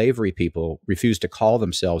anti-slavery people refused to call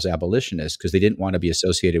themselves abolitionists, because they didn't want to be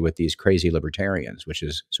associated with these crazy libertarians, which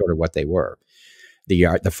is sort of what they were.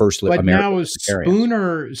 the first But American now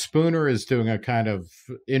libertarians. Spooner is doing a kind of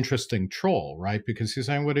interesting troll, right? Because he's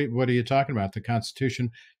saying, what are you talking about? The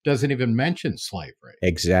Constitution doesn't even mention slavery.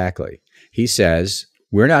 Exactly. He says,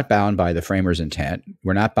 we're not bound by the framers' intent.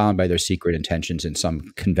 We're not bound by their secret intentions in some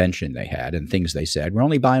convention they had and things they said. We're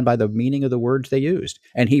only bound by the meaning of the words they used.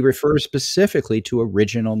 And he refers specifically to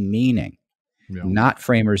original meaning, not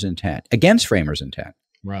framers' intent, against framers' intent.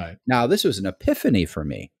 Right. Now, this was an epiphany for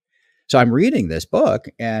me. So I'm reading this book,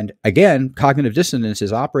 and again, cognitive dissonance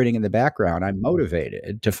is operating in the background. I'm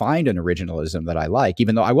motivated to find an originalism that I like,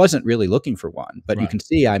 even though I wasn't really looking for one. But you can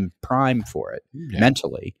see I'm primed for it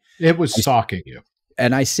mentally. It was stalking you.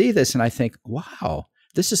 And I see this and I think, wow,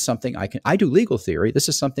 this is something I do legal theory. This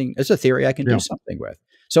is it's a theory I can do something with.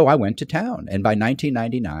 So I went to town, and by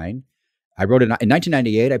 1999, in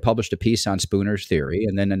 1998, I published a piece on Spooner's theory.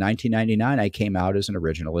 And then in 1999, I came out as an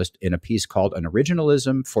originalist in a piece called An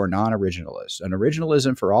Originalism for Non-Originalists, an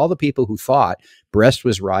originalism for all the people who thought Breast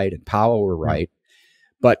was right and Powell were right.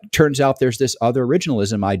 But turns out there's this other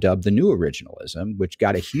originalism I dubbed the New Originalism, which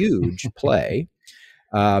got a huge play.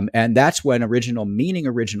 And that's when original meaning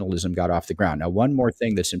originalism got off the ground. Now, one more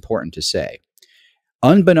thing that's important to say.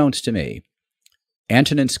 Unbeknownst to me,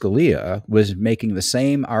 Antonin Scalia was making the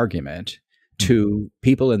same argument to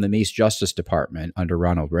people in the Meese Justice Department under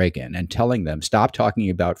Ronald Reagan and telling them, stop talking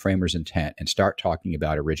about framers' intent and start talking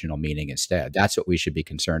about original meaning instead. That's what we should be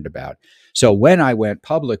concerned about. So when I went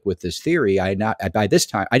public with this theory, by this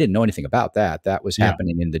time, I didn't know anything about that. That was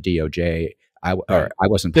happening in the DOJ. I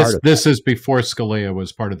wasn't part of this. This is before Scalia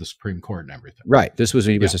was part of the Supreme Court and everything. Right. This was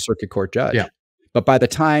when he was a circuit court judge. Yeah. But by the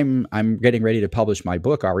time I'm getting ready to publish my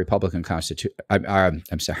book, Our Republican Constitution,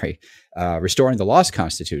 Restoring the Lost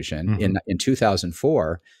Constitution in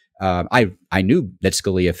 2004, I knew that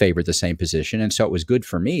Scalia favored the same position. And so it was good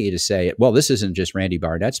for me to say, well, this isn't just Randy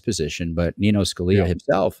Barnett's position, but Nino Scalia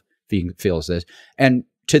himself feels this. And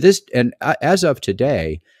as of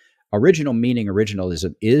today, original meaning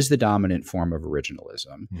originalism is the dominant form of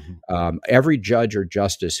originalism. Every judge or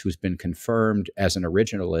justice who's been confirmed as an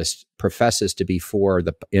originalist professes to be for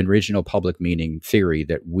the original public meaning theory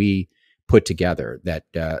that we put together, that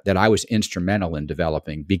I was instrumental in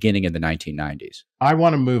developing beginning in the 1990s. I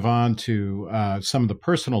want to move on to some of the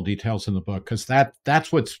personal details in the book, because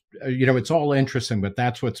that's what's, it's all interesting, but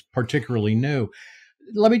that's what's particularly new.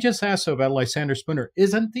 Let me just ask about Lysander Spooner.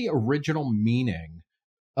 Isn't the original meaning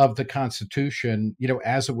of the Constitution,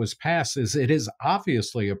 as it was passed, it is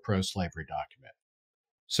obviously a pro-slavery document.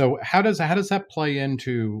 So how does that play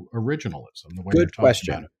into originalism? The way Good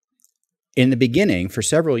question. About it? In the beginning, for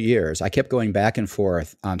several years, I kept going back and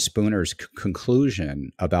forth on Spooner's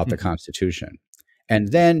conclusion about the Constitution.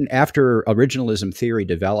 And then after originalism theory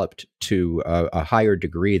developed to a higher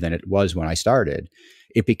degree than it was when I started,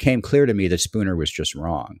 it became clear to me that Spooner was just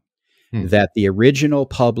wrong, that the original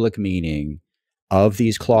public meaning of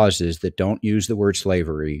these clauses that don't use the word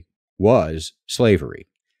slavery was slavery,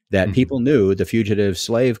 that people knew the fugitive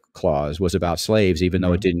slave clause was about slaves, even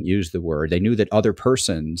though it didn't use the word. They knew that other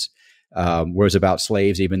persons was about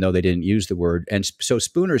slaves, even though they didn't use the word. And so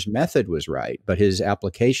Spooner's method was right, but his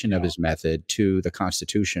application of his method to the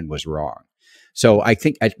Constitution was wrong. So I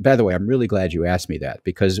think, by the way, I'm really glad you asked me that,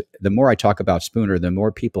 because the more I talk about Spooner, the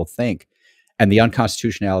more people think, and the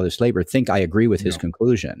unconstitutionality of slavery, think I agree with his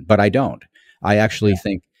conclusion, but I don't. I actually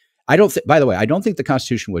think, by the way, I don't think the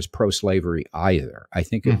Constitution was pro-slavery either. I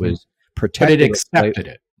think it was protected. But it accepted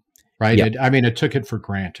it, right? Yeah. It took it for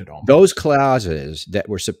granted almost. Those clauses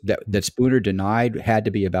that Spooner denied had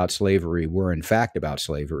to be about slavery were in fact about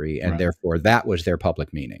slavery, and therefore that was their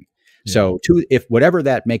public meaning. Yeah. So if whatever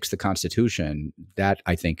that makes the Constitution, that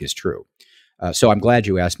I think is true. So I'm glad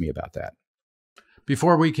you asked me about that.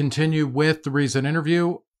 Before we continue with the Reason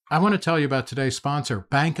interview, I want to tell you about today's sponsor,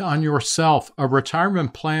 Bank on Yourself, a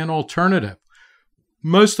retirement plan alternative.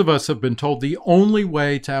 Most of us have been told the only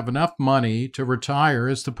way to have enough money to retire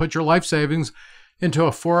is to put your life savings into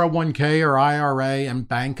a 401k or IRA and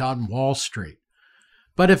bank on Wall Street.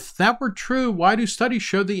 But if that were true, why do studies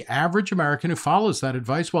show the average American who follows that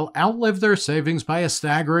advice will outlive their savings by a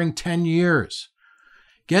staggering 10 years?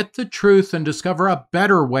 Get the truth and discover a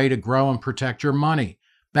better way to grow and protect your money.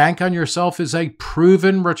 Bank on Yourself is a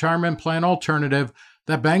proven retirement plan alternative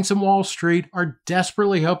that banks and Wall Street are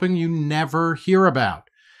desperately hoping you never hear about.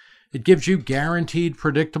 It gives you guaranteed,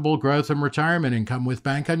 predictable growth and retirement income. With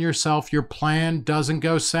Bank on Yourself, your plan doesn't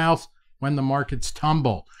go south when the markets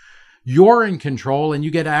tumble. You're in control and you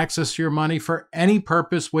get access to your money for any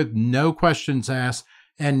purpose with no questions asked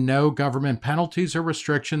and no government penalties or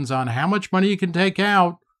restrictions on how much money you can take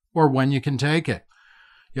out or when you can take it.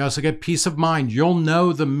 You also get peace of mind. You'll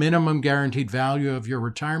know the minimum guaranteed value of your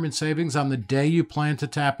retirement savings on the day you plan to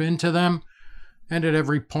tap into them and at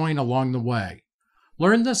every point along the way.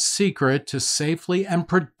 Learn the secret to safely and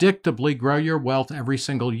predictably grow your wealth every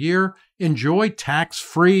single year, enjoy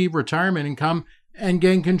tax-free retirement income, and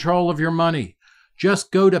gain control of your money.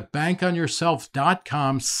 Just go to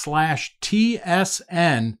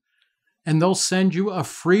bankonyourself.com/TSN and they'll send you a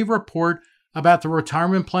free report about the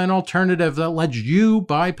retirement plan alternative that lets you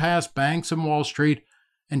bypass banks and Wall Street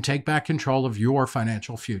and take back control of your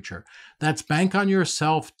financial future. That's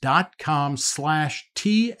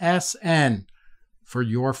bankonyourself.com/TSN for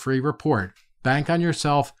your free report.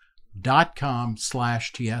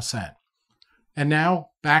 bankonyourself.com/TSN. And now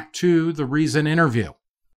back to the Reason interview.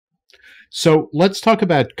 So let's talk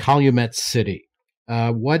about Calumet City.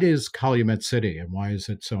 What is Calumet City and why is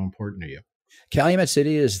it so important to you? Calumet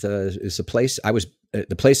City is the place I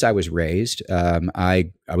was raised.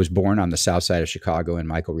 I was born on the south side of Chicago in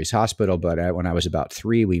Michael Reese Hospital, but when I was about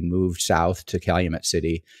 3, we moved south to Calumet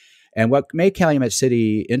City. And what made Calumet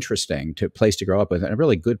City interesting, place to grow up with, and a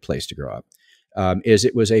really good place to grow up, is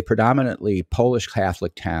it was a predominantly Polish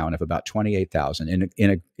Catholic town of about 28,000.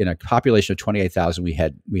 In a population of 28,000,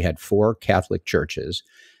 we had 4 Catholic churches.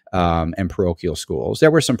 And parochial schools.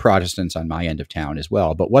 There were some Protestants on my end of town as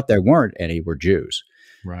well, but what there weren't any were Jews,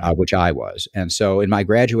 right. Which I was. And so in my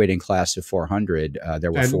graduating class of 400,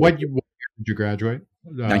 there were and 4. What year did you graduate?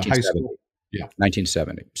 1970. High school? Yeah.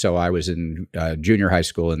 1970. So I was in junior high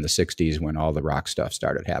school in the 60s when all the rock stuff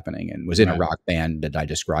started happening and was in a rock band that I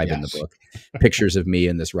describe in the book. Pictures of me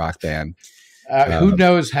in this rock band. Who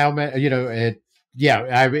knows how many,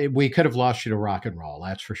 we could have lost you to rock and roll.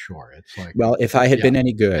 That's for sure. It's like, well, if I had been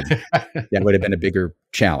any good, that would have been a bigger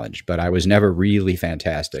challenge, but I was never really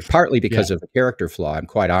fantastic, partly because of a character flaw I'm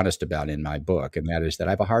quite honest about in my book. And that is that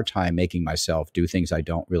I have a hard time making myself do things I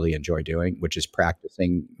don't really enjoy doing, which is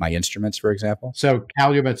practicing my instruments, for example. So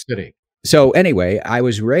Calumet City. So anyway, I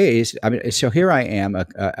was raised, so here I am,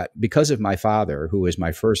 because of my father, who was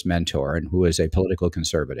my first mentor and who was a political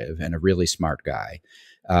conservative and a really smart guy.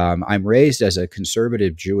 I'm raised as a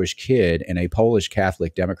conservative Jewish kid in a Polish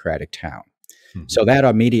Catholic Democratic town. Mm-hmm. So that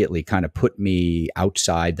immediately kind of put me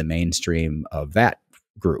outside the mainstream of that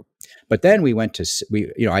group. But then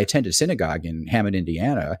I attended synagogue in Hammond,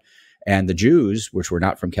 Indiana, and the Jews, which were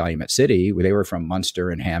not from Calumet City, they were from Munster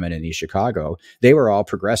and Hammond and East Chicago. They were all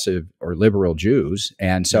progressive or liberal Jews.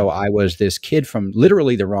 And so I was this kid from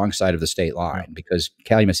literally the wrong side of the state line because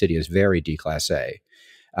Calumet City is very declassé.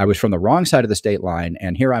 I was from the wrong side of the state line,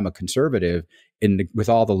 and here I'm a conservative with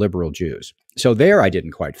all the liberal Jews. So there I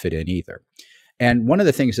didn't quite fit in either. And one of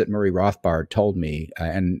the things that Murray Rothbard told me,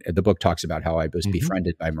 and the book talks about how I was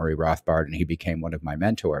befriended by Murray Rothbard and he became one of my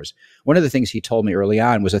mentors. One of the things he told me early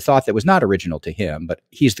on was a thought that was not original to him, but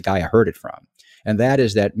he's the guy I heard it from. And that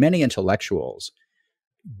is that many intellectuals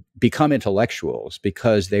become intellectuals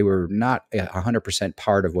because they were not 100%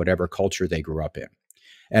 part of whatever culture they grew up in.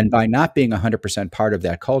 And by not being 100% part of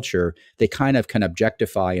that culture, they kind of can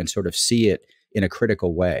objectify and sort of see it in a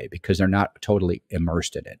critical way because they're not totally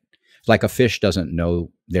immersed in it. Like a fish doesn't know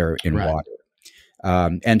they're in water.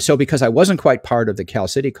 And so because I wasn't quite part of the Cal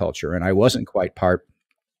City culture and I wasn't quite part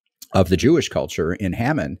of the Jewish culture in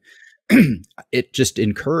Hammond, it just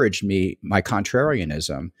encouraged my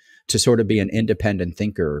contrarianism to sort of be an independent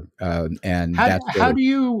thinker. And how do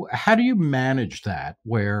you manage that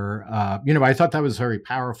where, I thought that was very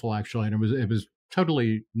powerful actually. And it was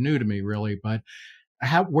totally new to me really, but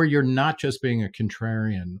where you're not just being a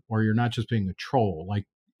contrarian or you're not just being a troll, like,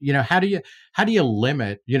 how do you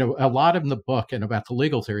limit, a lot in the book and about the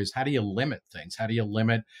legal theories, how do you limit things? How do you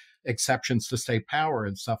limit exceptions to state power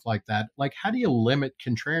and stuff like that? Like, how do you limit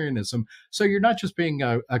contrarianism so you're not just being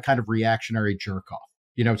a kind of reactionary jerk off?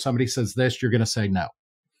 Somebody says this, you're going to say no.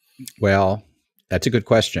 Well, that's a good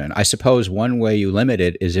question. I suppose one way you limit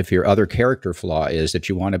it is if your other character flaw is that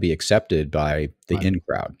you want to be accepted by the in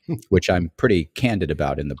crowd, which I'm pretty candid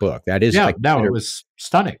about in the book. That is, it was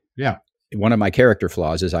stunning. Yeah. One of my character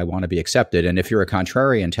flaws is I want to be accepted. And if you're a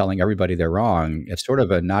contrarian telling everybody they're wrong, it's sort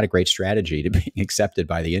of not a great strategy to be accepted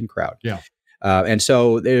by the in crowd. Yeah. And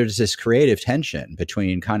so there's this creative tension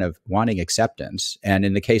between kind of wanting acceptance and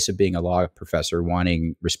in the case of being a law professor,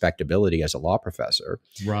 wanting respectability as a law professor.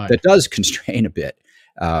 Right. That does constrain a bit,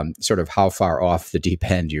 sort of how far off the deep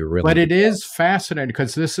end you really. But it is fascinating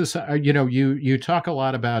because this is, you talk a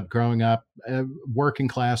lot about growing up working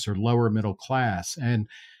class or lower middle class. And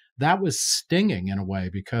that was stinging in a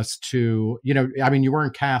way because you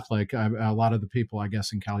weren't Catholic. A lot of the people, I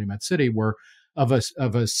guess, in Calumet City were of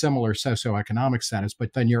a similar socioeconomic status,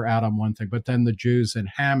 but then you're out on one thing. But then the Jews in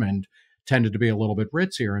Hammond tended to be a little bit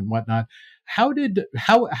ritzier and whatnot. How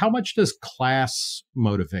much does class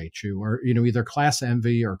motivate you, or, you know, either class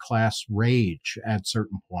envy or class rage at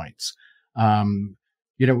certain points?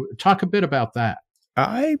 You know, talk a bit about that.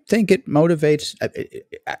 I think it motivates.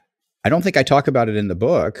 I don't think I talk about it in the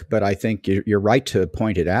book, but I think you're right to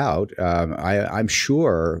point it out. I'm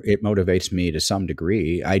sure it motivates me to some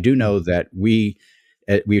degree. I do know that we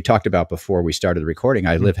talked about before we started the recording.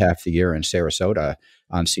 I live half the year in Sarasota,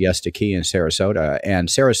 on Siesta Key in Sarasota, and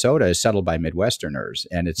Sarasota is settled by Midwesterners,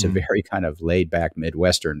 and it's a very kind of laid back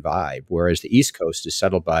Midwestern vibe, whereas the East Coast is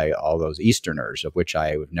settled by all those Easterners, of which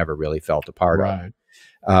I have never really felt a part of.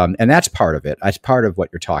 And that's part of it. That's part of what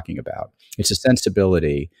you're talking about. It's a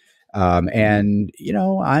sensibility. And, you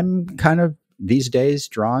know, I'm kind of these days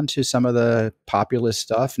drawn to some of the populist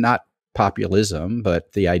stuff, not populism,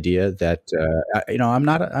 but the idea that, you know,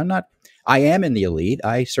 I am in the elite.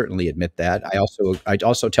 I certainly admit that. I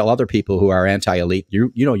also tell other people who are anti-elite,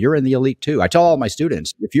 you know, you're in the elite too. I tell all my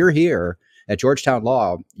students, if you're here at Georgetown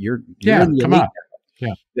Law, you're in the elite.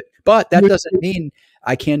 Yeah. But that doesn't mean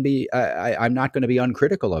I can be, I'm not going to be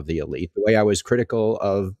uncritical of the elite the way I was critical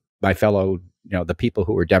of my fellow, you know, the people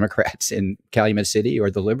who were Democrats in Calumet City,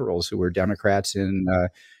 or the liberals who were Democrats in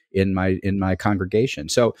my congregation.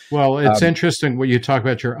 So, well, it's interesting when you talk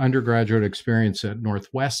about your undergraduate experience at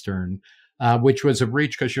Northwestern, which was a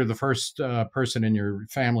reach because you're the first person in your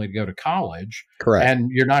family to go to college. Correct.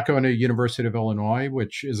 And you're not going to University of Illinois,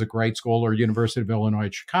 which is a great school, or University of Illinois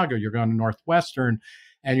at Chicago. You're going to Northwestern,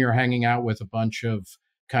 and you're hanging out with a bunch of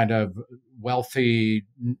kind of wealthy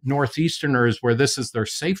Northeasterners, where this is their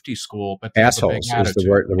safety school. But assholes is the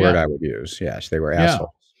word I would use. Yes, they were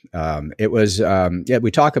assholes. It was, yeah,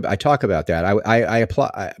 I talk about that. I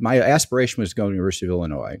apply, my aspiration was to go to the University of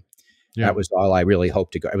Illinois. Yeah. That was all I really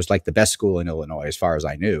hoped to go. It was like the best school in Illinois as far as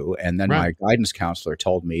I knew. And then my guidance counselor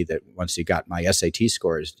told me that once he got my SAT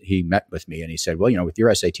scores, he met with me and he said, well, you know, with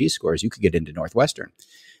your SAT scores, you could get into Northwestern.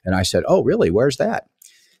 And I said, oh, really? Where's that?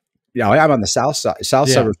 You know, I'm on the south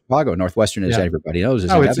suburb of Chicago. Northwestern, as everybody knows,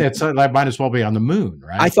 is it's might as well be on the moon,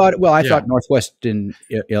 right? I thought Northwestern,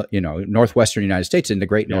 you know, Northwestern United States, in the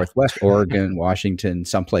great Northwest, Oregon, Washington,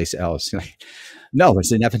 someplace else. No,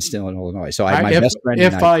 it's in Evanston, Illinois. So my best friend.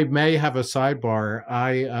 If I may have a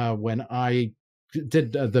sidebar, when I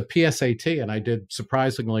did the PSAT, and I did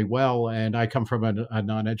surprisingly well, and I come from a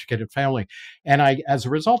non-educated family, and as a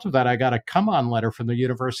result of that, I got a come-on letter from the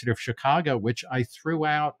University of Chicago, which I threw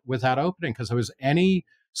out without opening, because it was, any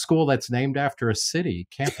school that's named after a city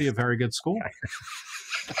can't be a very good school.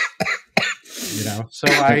 You know, so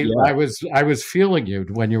I was feeling you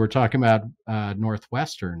when you were talking about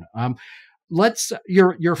Northwestern. But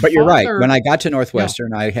you're right. When I got to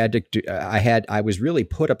Northwestern, I was really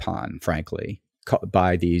put upon, frankly,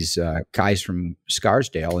 by these guys from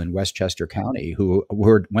Scarsdale in Westchester County who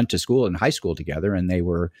went to school in high school together, and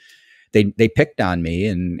they picked on me,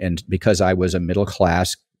 and because I was a middle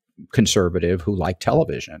class conservative who liked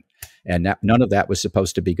television, and none of that was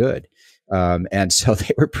supposed to be good. And so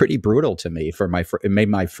they were pretty brutal to me it made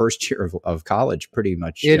my first year of college pretty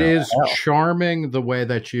much. It is charming the way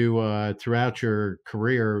that you, throughout your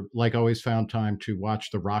career, like, always found time to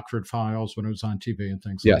watch the Rockford Files when it was on TV and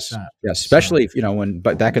things like that. Yes. Especially, you know,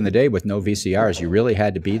 but back in the day with no VCRs, you really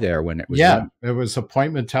had to be there when it was done. It was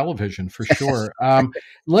appointment television for sure.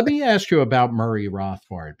 Let me ask you about Murray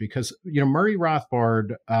Rothbard, because, you know, Murray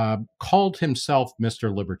Rothbard called himself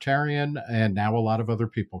Mr. Libertarian, and now a lot of other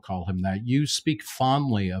people call him that. You speak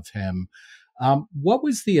fondly of him. What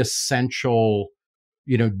was the essential,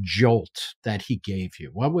 you know, jolt that he gave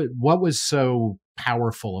you? What was so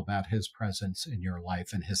powerful about his presence in your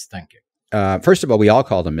life and his thinking? First of all, we all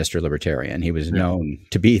called him Mr. Libertarian. He was known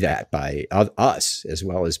to be that by us as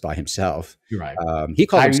well as by himself. You're right. He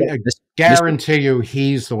called himself. I guarantee you,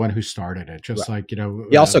 he's the one who started it. Just like, you know,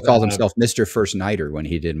 he also called himself Mr. First Nighter when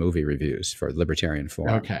he did movie reviews for Libertarian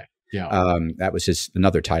Forum. Okay. Yeah. That was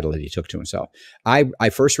another title that he took to himself. I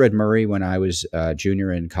first read Murray when I was a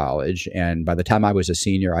junior in college. And by the time I was a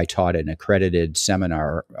senior, I taught an accredited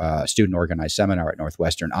seminar, student organized seminar at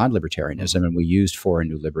Northwestern on libertarianism. And we used For a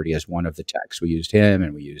New Liberty as one of the texts. We used him,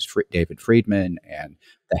 and we used David Friedman, and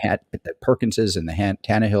the Perkinses and the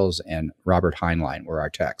Tannehills, and Robert Heinlein were our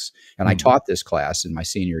texts. And I taught this class in my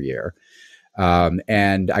senior year.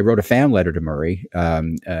 And I wrote a fan letter to Murray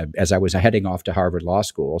as I was heading off to Harvard Law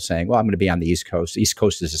School, saying, well, I'm going to be on the East Coast. The East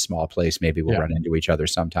Coast is a small place. Maybe we'll run into each other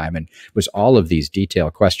sometime. And it was all of these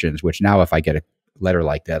detailed questions, which now if I get a letter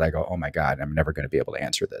like that, I go, oh my God, I'm never going to be able to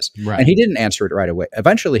answer this. Right. And he didn't answer it right away.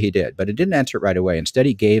 Eventually he did, but he didn't answer it right away. Instead,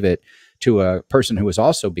 he gave it to a person who was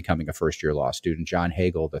also becoming a first-year law student, John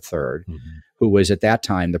Hagel III, who was at that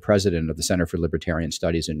time the president of the Center for Libertarian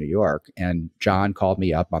Studies in New York. And John called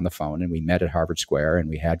me up on the phone, and we met at Harvard Square, and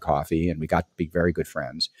we had coffee, and we got to be very good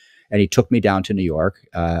friends. And he took me down to New York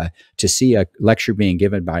to see a lecture being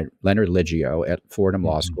given by Leonard Liggio at Fordham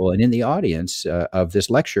Law School. And in the audience of this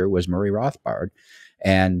lecture was Murray Rothbard.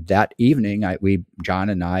 And that evening, John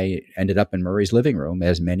and I ended up in Murray's living room,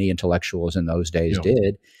 as many intellectuals in those days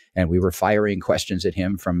did. And we were firing questions at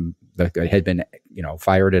him that had been,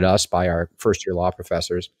 fired at us by our first-year law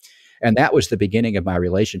professors. And that was the beginning of my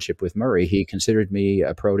relationship with Murray. He considered me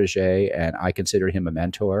a protege, and I considered him a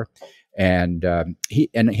mentor. And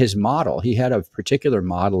his model, he had a particular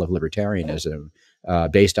model of libertarianism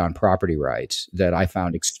based on property rights that I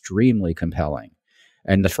found extremely compelling.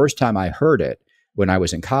 And the first time I heard it, when I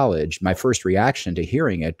was in college, my first reaction to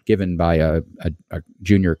hearing it given by a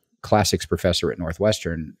junior classics professor at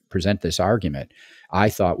Northwestern present this argument, I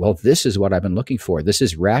thought, well, this is what I've been looking for. This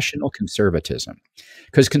is rational conservatism,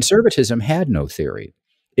 because conservatism had no theory.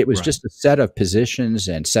 It was just a set of positions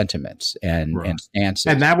and sentiments and stances.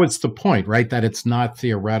 And that was the point, right? That it's not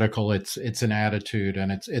theoretical. It's an attitude,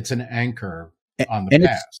 and it's an anchor on the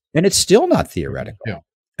past. And it's still not theoretical. Yeah.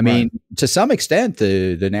 I mean, to some extent,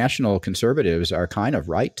 the national conservatives are kind of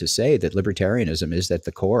right to say that libertarianism is at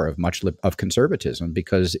the core of much of conservatism,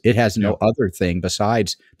 because it has no other thing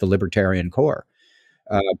besides the libertarian core.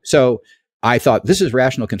 So I thought, this is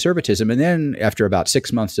rational conservatism. And then after about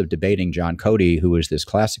 6 months of debating John Cody, who was this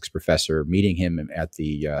classics professor, meeting him at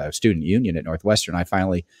the student union at Northwestern, I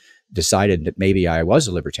finally decided that maybe I was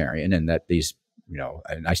a libertarian, and that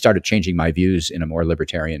and I started changing my views in a more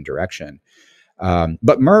libertarian direction.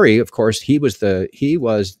 But Murray, of course, he was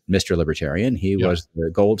Mr. Libertarian. He was the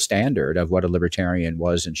gold standard of what a libertarian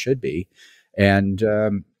was and should be. And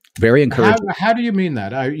very encouraging. How do you mean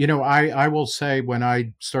that? I will say, when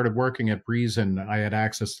I started working at Reason, I had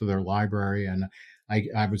access to their library, and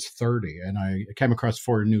I was 30, and I came across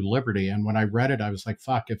For New Liberty. And when I read it, I was like,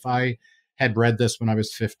 fuck, if I had read this when I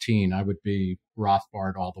was 15, I would be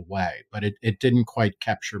Rothbard all the way. But it didn't quite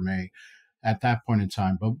capture me at that point in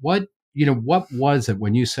time. But what was it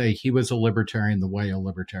when you say he was a libertarian the way a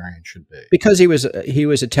libertarian should be? Because he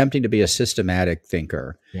was attempting to be a systematic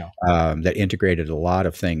thinker that integrated a lot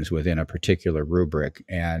of things within a particular rubric.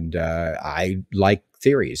 And I like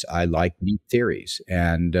theories. I like neat theories.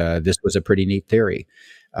 And this was a pretty neat theory.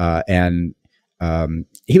 And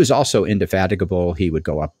he was also indefatigable. He would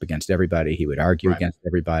go up against everybody. He would argue against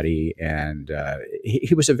everybody. And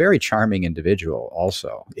he was a very charming individual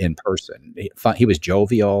also in person. He was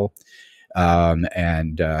jovial.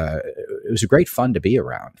 And it was great fun to be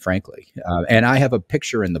around, frankly. And I have a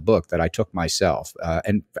picture in the book that I took myself.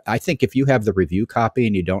 And I think if you have the review copy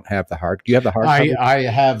and you don't have the hard, do you have the hard copy? I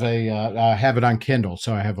have I have it on Kindle,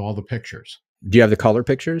 so I have all the pictures. Do you have the color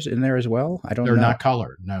pictures in there as well? I don't know. They're not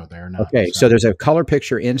colored. No, they're not. Okay. So there's a color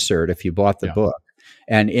picture insert if you bought the book.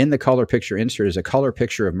 And in the color picture insert is a color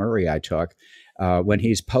picture of Murray I took when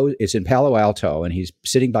it's in Palo Alto, and he's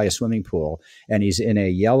sitting by a swimming pool, and he's in a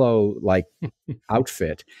yellow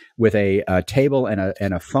outfit with a table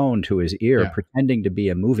and a phone to his ear, pretending to be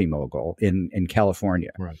a movie mogul in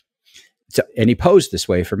California. Right. So, and he posed this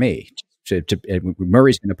way for me.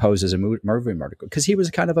 Murray's going to pose as a movie mogul because he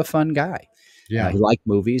was kind of a fun guy. Yeah, he liked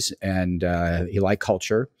movies, and he liked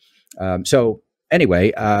culture. So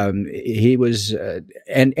anyway, he was,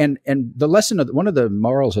 and the lesson of one of the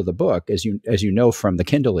morals of the book, as you know from the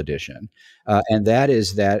Kindle edition, and that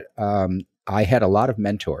is that I had a lot of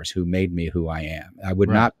mentors who made me who I am. I would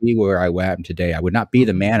not be where I am today. I would not be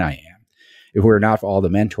the man I am if it were not for all the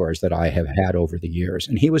mentors that I have had over the years,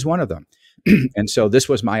 and he was one of them. And so this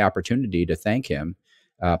was my opportunity to thank him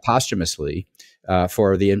posthumously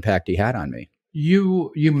for the impact he had on me.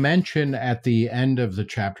 You mentioned at the end of the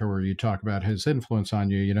chapter where you talk about his influence on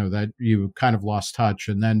you, that you kind of lost touch.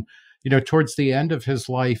 And then, towards the end of his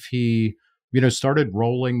life, he, started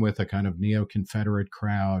rolling with a kind of neo-Confederate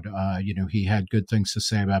crowd. He had good things to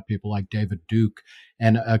say about people like David Duke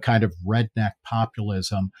and a kind of redneck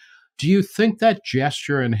populism. Do you think that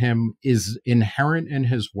gesture in him is inherent in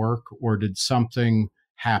his work, or did something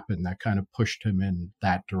happen that kind of pushed him in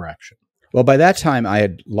that direction? Well, by that time, I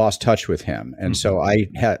had lost touch with him. And so I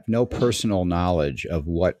had no personal knowledge of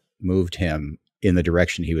what moved him in the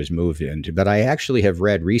direction he was moved into. But I actually have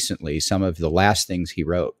read recently some of the last things he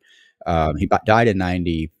wrote. He died in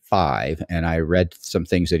 95, and I read some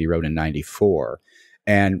things that he wrote in 94.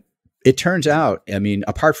 And it turns out, I mean,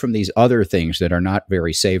 apart from these other things that are not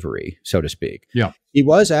very savory, so to speak, he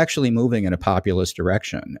was actually moving in a populist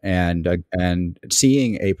direction and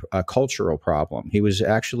seeing a cultural problem. He was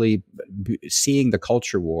actually seeing the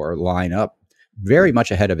culture war line up very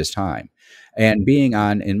much ahead of his time, and being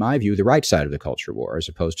on, in my view, the right side of the culture war as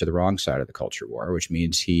opposed to the wrong side of the culture war, which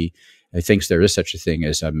means he thinks there is such a thing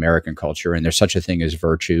as American culture, and there's such a thing as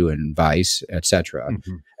virtue and vice, etc.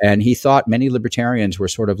 And he thought many libertarians were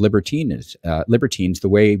sort of libertines, the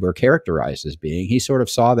way we're characterized as being. He sort of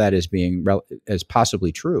saw that as being as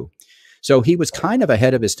possibly true. So he was kind of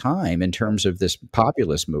ahead of his time in terms of this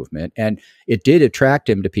populist movement, and it did attract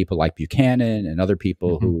him to people like Buchanan and other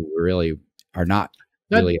people who really are not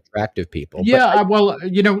really attractive people. Yeah, well,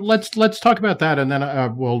 you know, let's talk about that, and then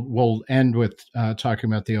we'll end with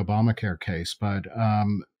talking about the Obamacare case. But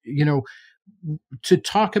you know, to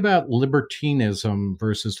talk about libertinism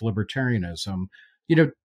versus libertarianism, you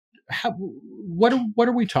know, what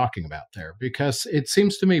are we talking about there? Because it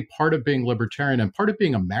seems to me part of being libertarian and part of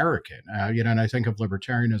being American, you know, and I think of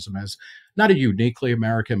libertarianism as not a uniquely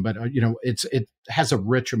American, but you know, it has a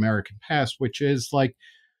rich American past, which is like,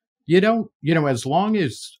 you know, as long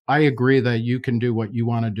as I agree that you can do what you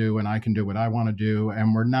want to do and I can do what I want to do,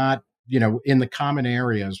 and we're not, you know, in the common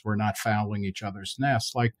areas, we're not fouling each other's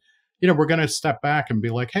nests. Like, you know, we're going to step back and be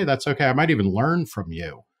like, hey, that's okay. I might even learn from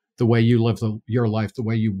you the way you live your life, the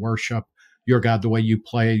way you worship your God, the way you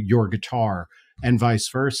play your guitar, and vice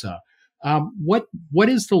versa. What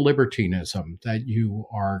is the libertinism that you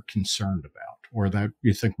are concerned about, or that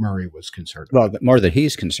you think Murray was concerned about? Well, more that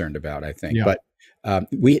he's concerned about, I think. Yeah. But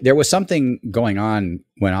there was something going on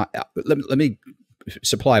when let me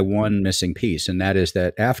supply one missing piece, and that is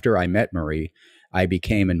that after I met Murray, I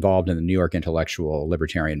became involved in the New York intellectual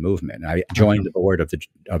libertarian movement. I joined the board of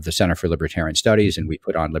the Center for Libertarian Studies, and we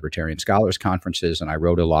put on libertarian scholars conferences. And I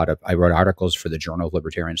wrote articles for the Journal of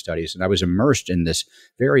Libertarian Studies, and I was immersed in this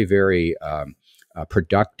very, very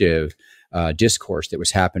productive discourse that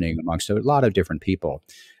was happening amongst a lot of different people.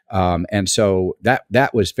 And so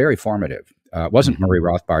that was very formative. It wasn't Murray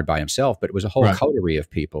Rothbard by himself, but it was a whole coterie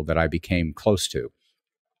of people that I became close to.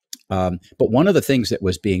 But one of the things that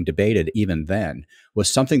was being debated even then was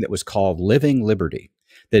something that was called living liberty.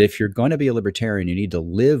 That if you're going to be a libertarian, you need to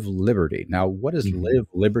live liberty. Now, what does live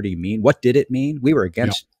liberty mean? What did it mean? We were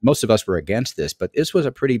against, most of us were against this, but this was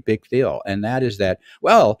a pretty big deal. And that is that,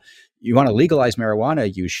 well, you want to legalize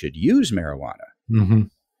marijuana, you should use marijuana.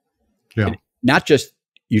 Yeah. Not just,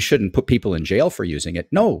 you shouldn't put people in jail for using it.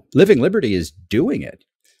 No, living liberty is doing it.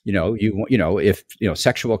 You know, if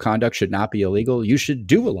sexual conduct should not be illegal, you should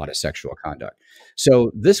do a lot of sexual conduct.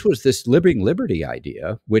 So this was this living liberty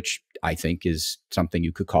idea, which I think is something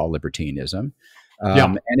you could call libertinism.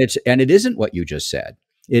 And it isn't what you just said.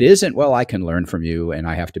 It isn't, well, I can learn from you and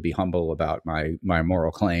I have to be humble about my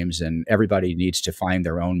moral claims, and everybody needs to find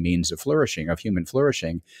their own means of flourishing, of human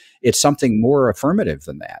flourishing. It's something more affirmative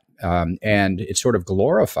than that. And it sort of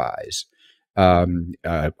glorifies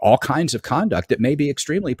all kinds of conduct that may be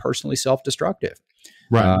extremely personally self-destructive.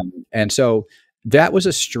 Right. And so that was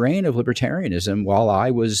a strain of libertarianism while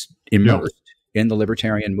I was immersed in the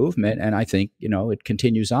libertarian movement. And I think, it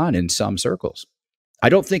continues on in some circles. I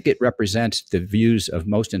don't think it represents the views of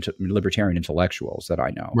most libertarian intellectuals that I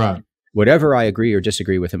know. Right. Whatever I agree or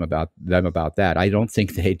disagree with them about that, I don't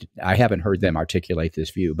think I haven't heard them articulate this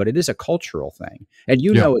view, but it is a cultural thing. And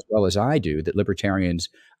you know as well as I do that libertarians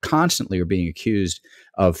constantly are being accused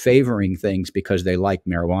of favoring things because they like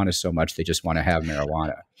marijuana so much they just want to have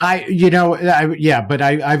marijuana. But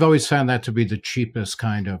I've always found that to be the cheapest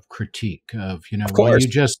kind of critique of, of course.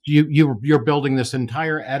 you're building this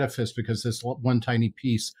entire edifice because this one tiny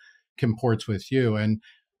piece comports with you. And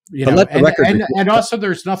and also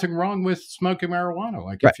there's nothing wrong with smoking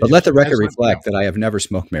marijuana. But let the record reflect that I have never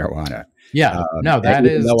smoked marijuana. Yeah,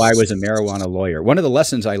 even though I was a marijuana lawyer. One of the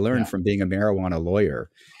lessons I learned from being a marijuana lawyer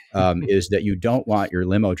is that you don't want your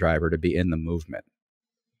limo driver to be in the movement.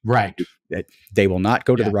 Right. They will not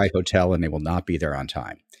go to the right hotel and they will not be there on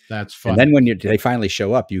time. That's fun. And then when they finally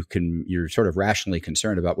show up, you're sort of rationally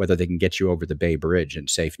concerned about whether they can get you over the Bay Bridge in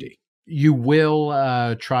safety. You will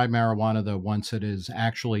try marijuana, though, once it is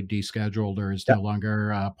actually descheduled or is no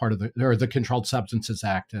longer part of the Controlled Substances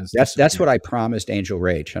Act. That's what I promised Angel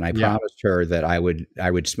Raich, and I promised her that I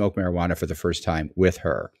would smoke marijuana for the first time with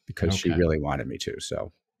her because she really wanted me to.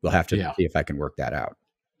 So we'll have to see if I can work that out.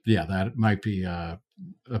 Yeah, that might be a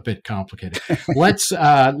bit complicated. Let's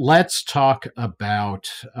talk about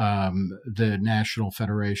the National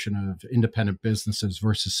Federation of Independent Businesses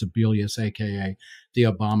versus Sebelius, aka the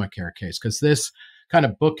Obamacare case, because this kind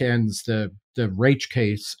of bookends the Raich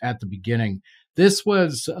case at the beginning. This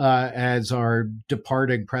was, as our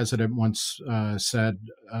departing president once said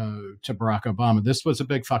to Barack Obama, this was a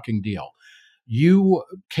big fucking deal. you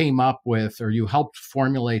came up with, or you helped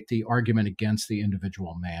formulate the argument against the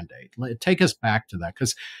individual mandate. Take us back to that.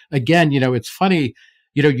 Because again, it's funny,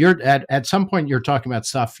 you're at some point you're talking about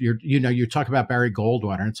stuff, you talk about Barry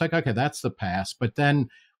Goldwater, and it's like, okay, that's the past. But then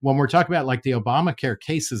when we're talking about like the Obamacare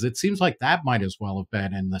cases, it seems like that might as well have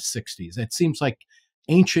been in the 60s. It seems like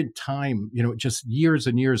ancient time, just years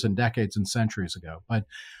and years and decades and centuries ago. But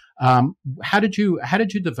how did you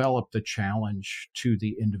develop the challenge to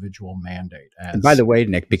the individual mandate? And by the way,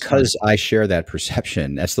 Nick, because I share that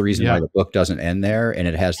perception, that's the reason why the book doesn't end there, and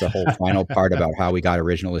it has the whole final part about how we got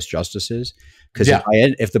originalist justices. Because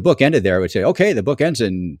if the book ended there, I would say, okay, the book ends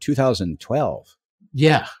in 2012.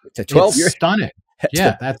 Yeah, it's 12 years. Stunning.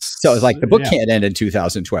 Yeah, so it's like the book can't end in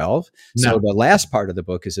 2012. No. So the last part of the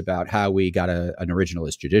book is about how we got an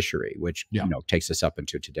originalist judiciary, which takes us up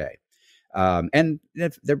into today. And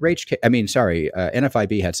the Raich,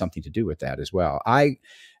 NFIB had something to do with that as well.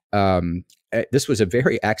 This was a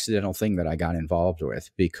very accidental thing that I got involved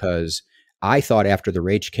with, because I thought after the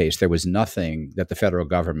Raich case, there was nothing that the federal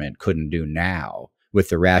government couldn't do now with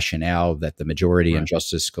the rationale that the majority and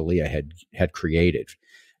Justice Scalia had created.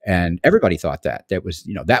 And everybody thought that was,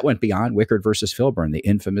 that went beyond Wickard versus Filburn, the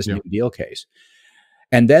infamous New Deal case.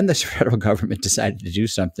 And then the federal government decided to do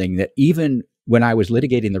something that even when I was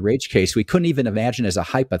litigating the Raich case, we couldn't even imagine as a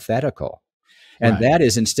hypothetical. And that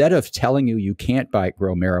is, instead of telling you can't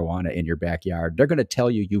grow marijuana in your backyard, they're going to tell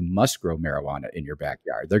you must grow marijuana in your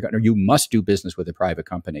backyard. You must do business with a private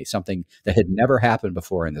company, something that had never happened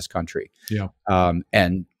before in this country. Yeah.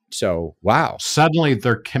 And so, wow. Suddenly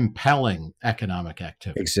they're compelling economic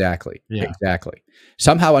activity. Exactly. Yeah. Exactly.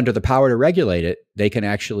 Somehow under the power to regulate it, they can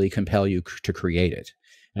actually compel you to create it.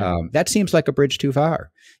 Yeah. That seems like a bridge too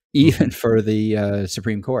far, even for the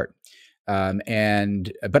Supreme Court.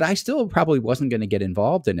 But I still probably wasn't going to get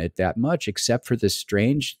involved in it that much, except for this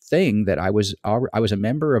strange thing that I was a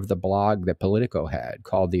member of the blog that Politico had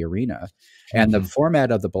called The Arena. And the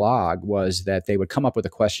format of the blog was that they would come up with a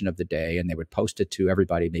question of the day and they would post it to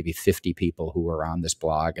everybody, maybe 50 people who were on this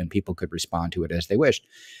blog, and people could respond to it as they wished.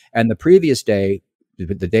 And the previous day,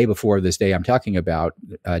 the day before this day I'm talking about,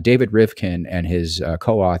 David Rivkin and his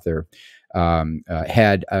co-author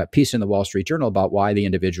had a piece in the Wall Street Journal about why the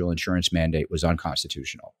individual insurance mandate was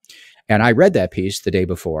unconstitutional. And I read that piece the day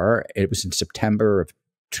before. It was in September of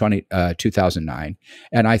 2009.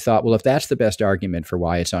 And I thought, well, if that's the best argument for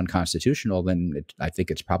why it's unconstitutional, then I think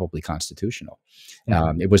it's probably constitutional.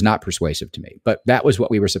 It was not persuasive to me, but that was what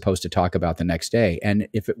we were supposed to talk about the next day. And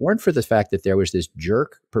if it weren't for the fact that there was this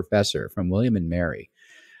jerk professor from William and Mary,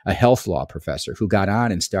 a health law professor, who got on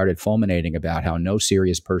and started fulminating about how no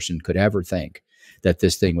serious person could ever think that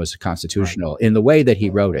this thing was constitutional in the way that he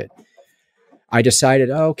wrote it, I decided,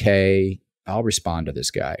 okay, I'll respond to this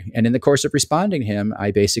guy. And in the course of responding to him, I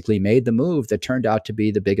basically made the move that turned out to be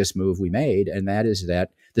the biggest move we made. And that is that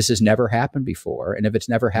this has never happened before. And if it's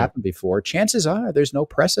never happened before, chances are there's no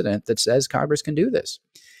precedent that says Congress can do this.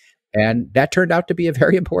 And that turned out to be a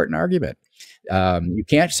very important argument. You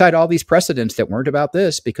can't cite all these precedents that weren't about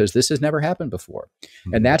this because this has never happened before.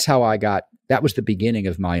 And that's how that was the beginning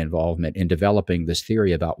of my involvement in developing this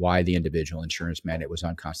theory about why the individual insurance mandate was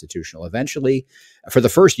unconstitutional. Eventually, for the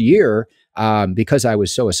first year, because I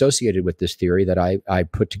was so associated with this theory that I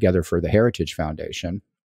put together for the Heritage Foundation.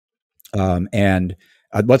 And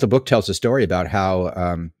what the book tells a story about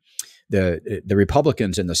how the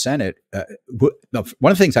Republicans in the Senate, one of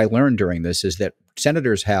the things I learned during this is that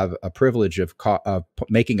senators have a privilege of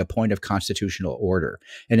making a point of constitutional order.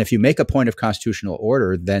 And if you make a point of constitutional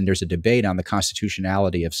order, then there's a debate on the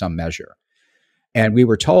constitutionality of some measure. And we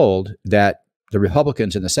were told that the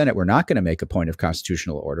Republicans in the Senate were not going to make a point of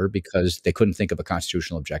constitutional order because they couldn't think of a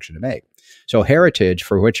constitutional objection to make. So Heritage,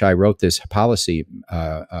 for which I wrote this policy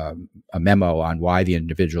a memo on why the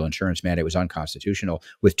individual insurance mandate was unconstitutional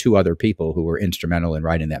with two other people who were instrumental in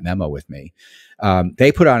writing that memo with me,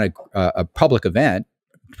 they put on a public event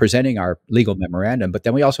presenting our legal memorandum, but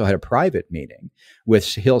then we also had a private meeting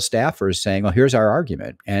with Hill staffers saying, well, here's our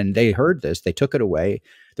argument. And they heard this, they took it away.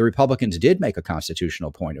 The Republicans did make a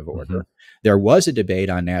constitutional point of order. There was a debate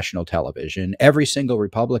on national television. Every single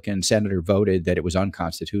Republican senator voted that it was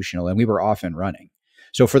unconstitutional, and we were off and running.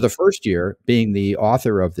 So for the first year, being the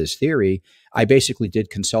author of this theory, I basically did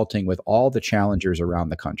consulting with all the challengers around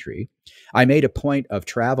the country. I made a point of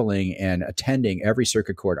traveling and attending every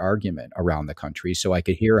circuit court argument around the country so I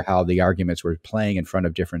could hear how the arguments were playing in front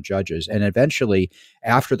of different judges. And eventually,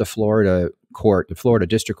 after the Florida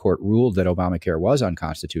District Court ruled that Obamacare was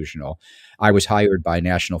unconstitutional, I was hired by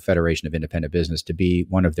National Federation of Independent Business to be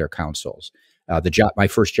one of their counsels. My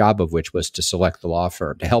first job of which was to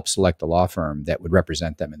help select the law firm that would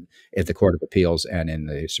represent them at the Court of Appeals and in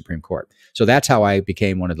the Supreme Court. So that's how I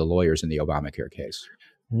became one of the lawyers in the Obamacare case.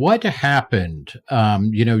 What happened?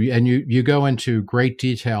 And you go into great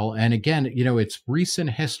detail. And again, it's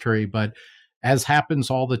recent history, but as happens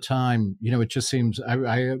all the time, it just seems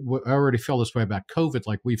I already feel this way about COVID.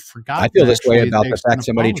 Like we've forgotten. I feel this way about the fact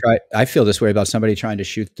I feel this way about somebody trying to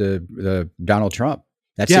shoot the Donald Trump.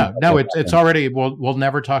 It's already. We'll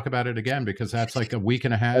never talk about it again because that's like a week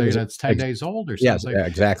and a half. It's 10 days old or something. Yes,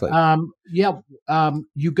 exactly.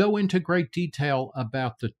 You go into great detail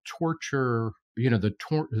about the torture.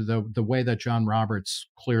 The way that John Roberts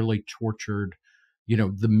clearly tortured,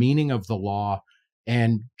 the meaning of the law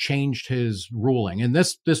and changed his ruling. And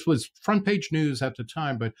this was front page news at the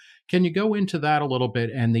time. But can you go into that a little bit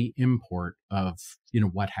and the import of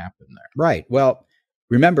what happened there? Right. Well,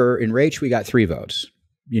 remember in Raich we got 3 votes.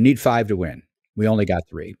 You need 5 to win. We only got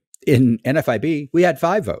 3. In NFIB, we had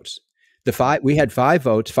 5 votes. We had 5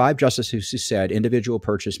 votes, 5 justices who said individual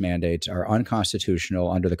purchase mandates are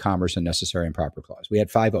unconstitutional under the Commerce and Necessary and Proper Clause. We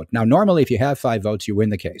had 5 votes. Now, normally, if you have 5 votes, you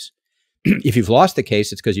win the case. If you've lost the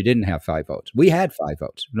case, it's because you didn't have 5 votes. We had 5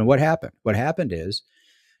 votes. Now, what happened? What happened is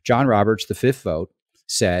John Roberts, the 5th vote,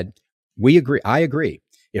 said, "We agree. I agree.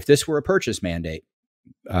 If this were a purchase mandate,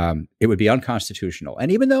 it would be unconstitutional."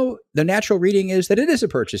 And even though the natural reading is that it is a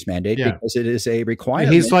purchase mandate because it is a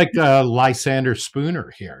requirement. He's like Lysander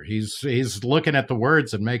Spooner here. He's looking at the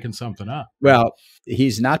words and making something up. Well,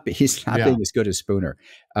 he's not being as good as Spooner.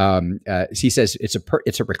 He says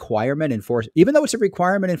it's a requirement enforced, even though it's a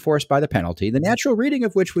requirement enforced by the penalty, the natural reading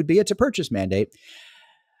of which would be it's a purchase mandate.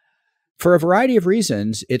 For a variety of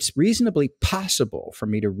reasons, it's reasonably possible for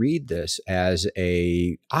me to read this as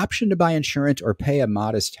an option to buy insurance or pay a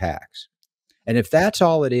modest tax. And if that's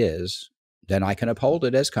all it is, then I can uphold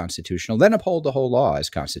it as constitutional, then uphold the whole law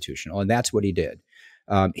as constitutional. And that's what he did.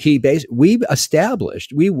 We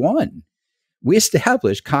won. We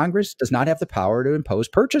established Congress does not have the power to impose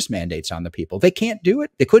purchase mandates on the people. They can't do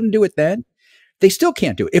it. They couldn't do it then. They still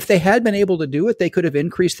can't do it. If they had been able to do it, they could have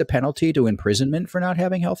increased the penalty to imprisonment for not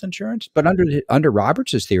having health insurance. But under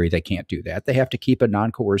Roberts' theory, they can't do that. They have to keep a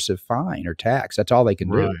non-coercive fine or tax. That's all they can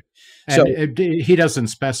do. So he doesn't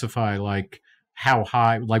specify like how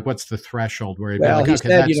high, like what's the threshold where he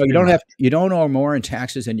said, you don't owe more in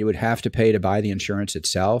taxes than you would have to pay to buy the insurance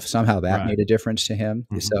itself. Somehow that made a difference to him.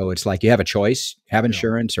 Mm-hmm. So it's like you have a choice: have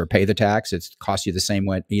insurance or pay the tax. It costs you the same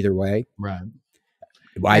way either way. Right.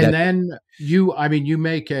 Then you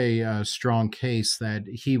make a strong case that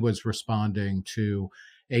he was responding to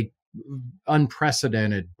a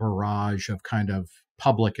unprecedented barrage of kind of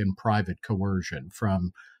public and private coercion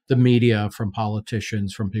from the media, from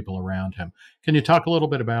politicians, from people around him. Can you talk a little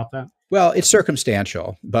bit about that? Well, it's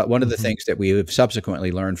circumstantial, but one of the things that we have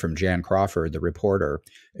subsequently learned from Jan Crawford, the reporter,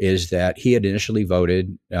 is that he had initially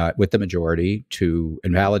voted with the majority to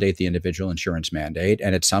invalidate the individual insurance mandate.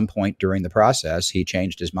 And at some point during the process, he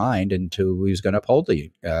changed his mind into he was going to uphold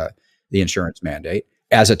the insurance mandate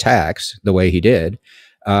as a tax, the way he did.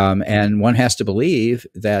 And one has to believe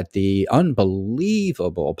that the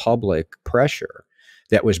unbelievable public pressure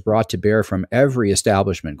that was brought to bear from every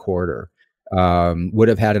establishment quarter would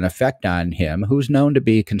have had an effect on him, who's known to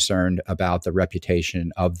be concerned about the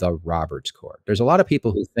reputation of the Roberts Court. There's a lot of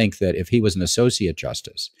people who think that if he was an associate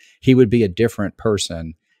justice, he would be a different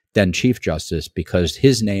person than Chief Justice because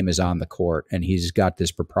his name is on the court and he's got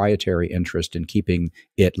this proprietary interest in keeping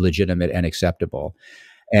it legitimate and acceptable.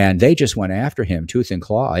 And they just went after him tooth and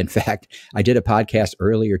claw. In fact, I did a podcast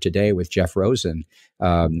earlier today with Jeff Rosen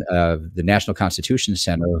of the National Constitution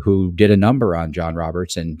Center, who did a number on John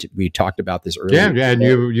Roberts, and we talked about this earlier. Yeah, and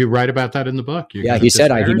you write about that in the book. He said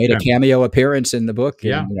he made a cameo appearance in the book,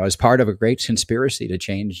 and, as part of a great conspiracy to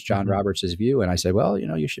change John Roberts' view. And I said, well,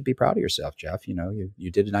 you should be proud of yourself, Jeff. You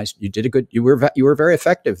were very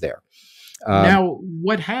effective there. Now,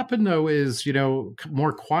 what happened, though, is,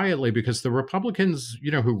 more quietly, because the Republicans,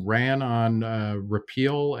 who ran on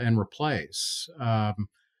repeal and replace,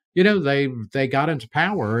 they got into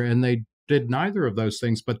power and they did neither of those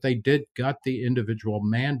things, but they did gut the individual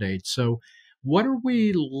mandate. So what are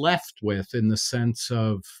we left with in the sense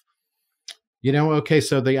of, okay,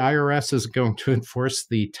 so the IRS is going to enforce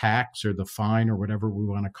the tax or the fine or whatever we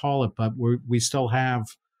want to call it, but we still have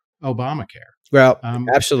Obamacare. Well, How do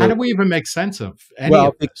absolutely. we even make sense of any Well,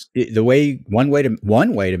 of this? one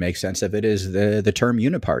way to make sense of it is the term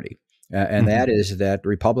uniparty, and Hmm. that is that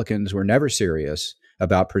Republicans were never serious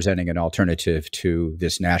about presenting an alternative to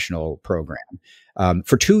this national program.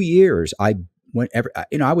 For 2 years, I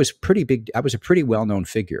was pretty big. I was a pretty well-known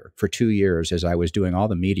figure for 2 years as I was doing all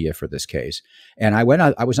the media for this case. And I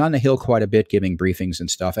was on the Hill quite a bit giving briefings and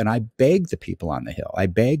stuff. And I begged the people on the Hill, I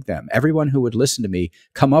begged them, everyone who would listen to me,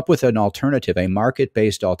 come up with an alternative, a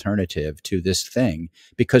market-based alternative to this thing,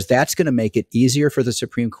 because that's going to make it easier for the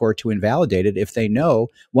Supreme Court to invalidate it if they know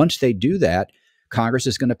once they do that, Congress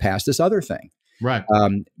is going to pass this other thing. Right.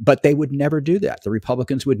 But they would never do that. The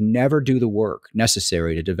Republicans would never do the work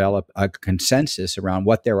necessary to develop a consensus around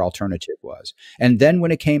what their alternative was. And then when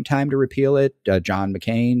it came time to repeal it, John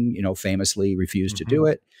McCain, famously refused to do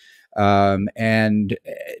it. And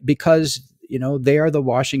because, they are the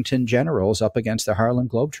Washington Generals up against the Harlem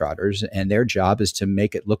Globetrotters, and their job is to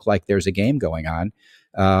make it look like there's a game going on.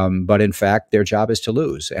 But in fact, their job is to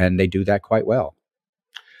lose, and they do that quite well.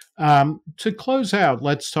 To close out,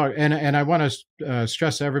 let's talk, and I want to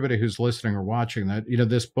stress to everybody who's listening or watching that,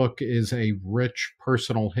 this book is a rich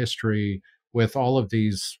personal history with all of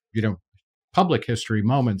these, public history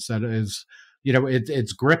moments that is,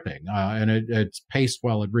 it's gripping, and it's paced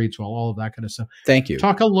well, it reads well, all of that kind of stuff. Thank you.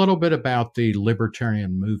 Talk a little bit about the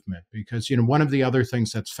libertarian movement, because, one of the other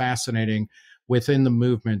things that's fascinating within the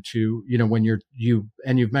movement when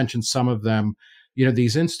you've mentioned some of them,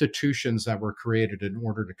 these institutions that were created in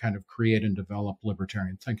order to kind of create and develop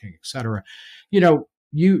libertarian thinking, et cetera.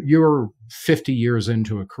 You're 50 years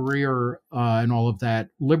into a career and all of that.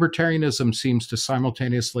 Libertarianism seems to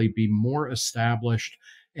simultaneously be more established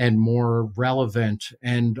and more relevant,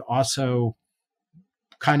 and also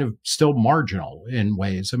kind of still marginal in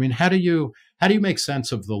ways. I mean, how do you make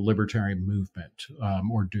sense of the libertarian movement,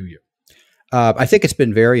 or do you? I think it's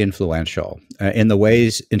been very influential in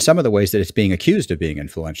some of the ways that it's being accused of being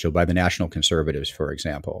influential by the national conservatives, for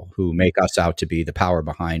example, who make us out to be the power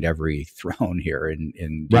behind every throne here in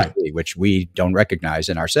DC, Right. which we don't recognize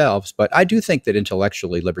in ourselves. But I do think that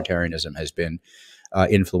intellectually libertarianism has been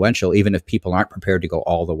influential, even if people aren't prepared to go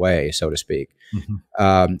all the way, so to speak.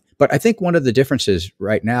 But I think one of the differences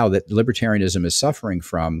right now that libertarianism is suffering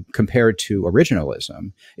from compared to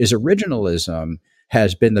originalism is originalism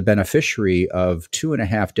has been the beneficiary of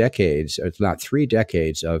 2.5 decades, if not 3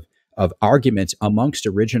 decades, of arguments amongst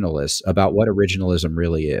originalists about what originalism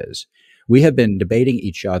really is. We have been debating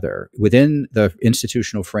each other within the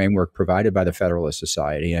institutional framework provided by the Federalist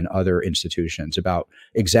Society and other institutions about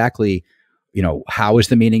exactly, how is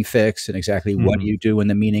the meaning fixed, and exactly what do you do when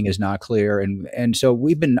the meaning is not clear. And so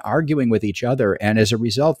we've been arguing with each other. And as a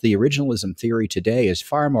result, the originalism theory today is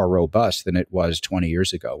far more robust than it was 20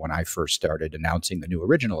 years ago when I first started announcing the new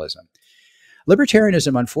originalism.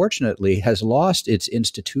 Libertarianism, unfortunately, has lost its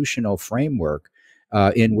institutional framework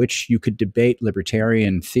in which you could debate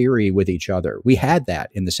libertarian theory with each other. We had that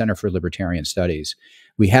in the Center for Libertarian Studies.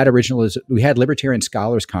 We had libertarian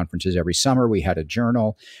scholars conferences every summer. We had a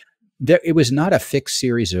journal. It was not a fixed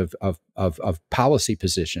series of policy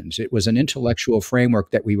positions. It was an intellectual framework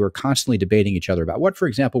that we were constantly debating each other about. What, for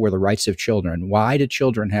example, were the rights of children? Why did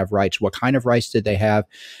children have rights? What kind of rights did they have?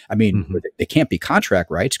 I mean, they can't be contract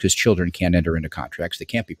rights because children can't enter into contracts. They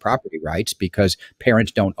can't be property rights because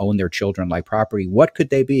parents don't own their children like property. What could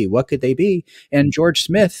they be? What could they be? And George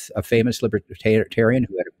Smith, a famous libertarian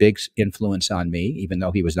who had a big influence on me, even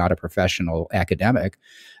though he was not a professional academic,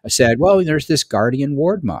 said, well, there's this guardian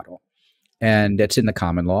ward model. And it's in the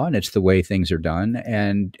common law, and it's the way things are done.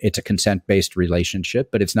 And it's a consent-based relationship,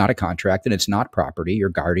 but it's not a contract, and it's not property. You're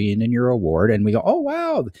guardian and you're a ward. And we go, oh,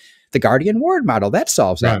 wow, the guardian ward model, that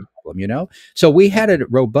solves that problem, So we had a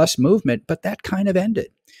robust movement, but that kind of ended.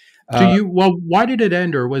 Why did it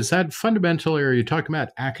end? Or was that fundamentally, are you talking about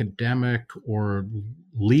academic or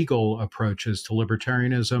legal approaches to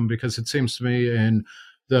libertarianism? Because it seems to me in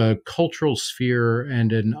the cultural sphere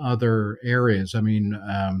and in other areas, I mean,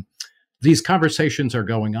 these conversations are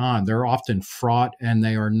going on. They're often fraught, and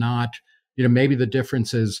they are not, maybe the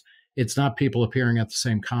difference is it's not people appearing at the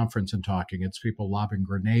same conference and talking. It's people lobbing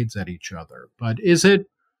grenades at each other. But is it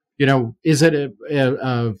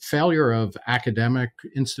a failure of academic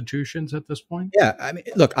institutions at this point? Yeah. I mean,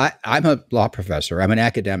 look, I'm a law professor. I'm an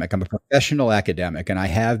academic. I'm a professional academic, and I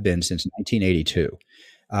have been since 1982.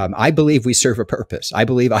 I believe we serve a purpose. I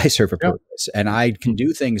believe I serve a purpose, and I can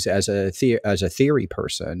do things as a theory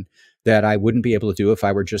person that I wouldn't be able to do if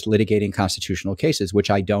I were just litigating constitutional cases, which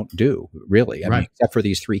I don't do really. I mean, except for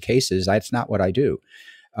these 3 cases, that's not what I do.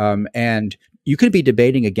 And you could be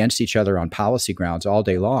debating against each other on policy grounds all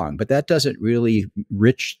day long, but that doesn't really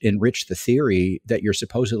enrich the theory that you're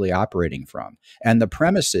supposedly operating from. And the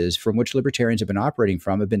premises from which libertarians have been operating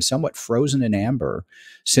from have been somewhat frozen in amber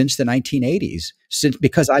since the 1980s,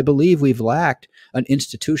 because I believe we've lacked an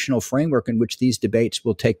institutional framework in which these debates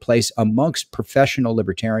will take place amongst professional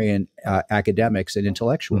libertarian academics and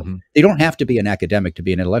intellectuals. They don't have to be an academic to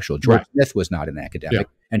be an intellectual. George Smith was not an academic,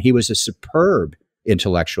 and he was a superb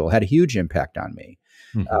intellectual, had a huge impact on me.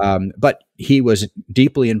 But he was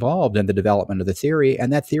deeply involved in the development of the theory,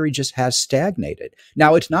 and that theory just has stagnated.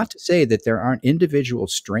 Now, it's not to say that there aren't individual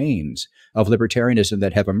strains of libertarianism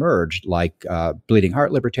that have emerged, like bleeding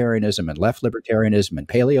heart libertarianism and left libertarianism and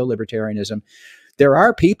paleo libertarianism. There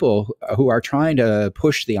are people who are trying to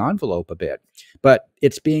push the envelope a bit, but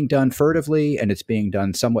it's being done furtively and it's being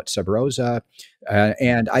done somewhat sub rosa.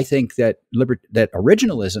 And I think that that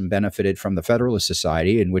originalism benefited from the Federalist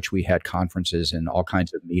Society, in which we had conferences and all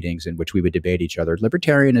kinds of meetings in which we would debate each other.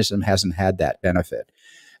 Libertarianism hasn't had that benefit.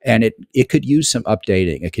 And it could use some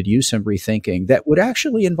updating. It could use some rethinking that would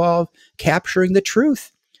actually involve capturing the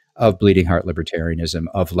truth of bleeding heart libertarianism,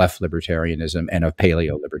 of left libertarianism, and of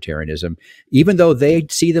paleo libertarianism. Even though they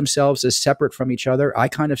see themselves as separate from each other, I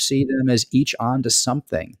kind of see them as each onto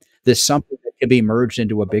something. There's something that can be merged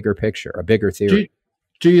into a bigger picture, a bigger theory.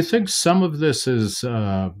 Do you think some of this is,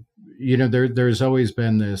 you know, there's always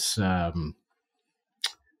been this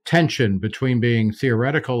tension between being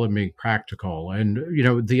theoretical and being practical, and, you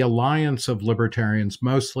know, the alliance of libertarians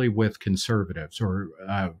mostly with conservatives, or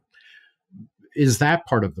is that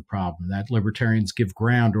part of the problem, that libertarians give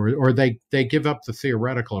ground, or they give up the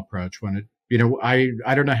theoretical approach when it, you know, I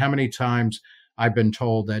don't know how many times I've been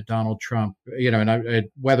told that Donald Trump, you know, and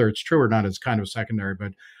whether it's true or not is kind of secondary,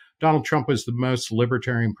 but Donald Trump was the most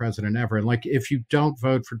libertarian president ever. And like, if you don't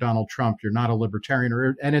vote for Donald Trump, you're not a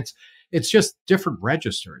libertarian. And it's just different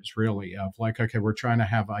registers, really, of like, okay, we're trying to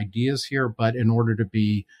have ideas here, but in order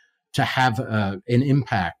to have an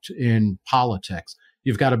impact in politics,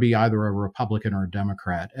 you've got to be either a Republican or a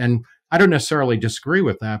Democrat. And I don't necessarily disagree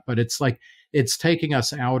with that, but it's like, it's taking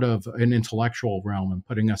us out of an intellectual realm and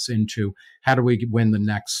putting us into how do we win the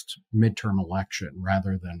next midterm election,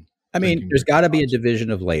 rather than, I mean, there's got to be a division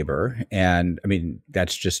of labor, and I mean,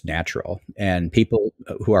 that's just natural. And people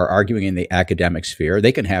who are arguing in the academic sphere,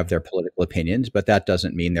 they can have their political opinions, but that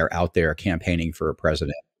doesn't mean they're out there campaigning for a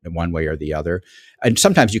president in one way or the other. And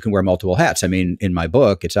sometimes you can wear multiple hats. I mean, in my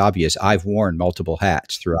book, it's obvious I've worn multiple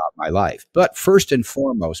hats throughout my life. But first and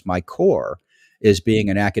foremost, my core is being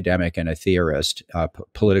an academic and a theorist,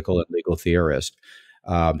 political and legal theorist,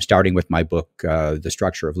 starting with my book, The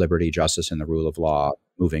Structure of Liberty, Justice, and the Rule of Law,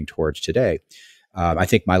 moving towards today. I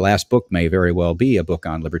think my last book may very well be a book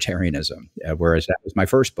on libertarianism, whereas that was my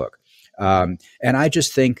first book. And I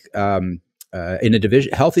just think in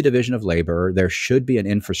a healthy division of labor, there should be an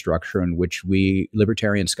infrastructure in which we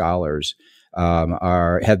libertarian scholars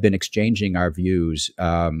have been exchanging our views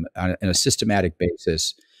on a systematic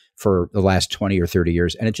basis for the last 20 or 30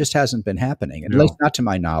 years, and it just hasn't been happening, at least not to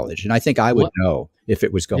my knowledge. And I think I would know if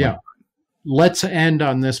it was going on. Let's end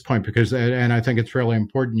on this point, because, and I think it's really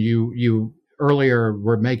important, you earlier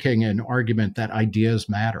were making an argument that ideas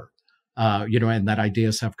matter, you know, and that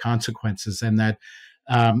ideas have consequences, and that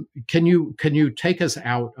can you take us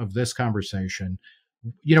out of this conversation,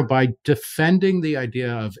 you know, by defending the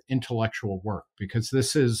idea of intellectual work, because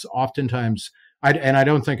this is oftentimes, and I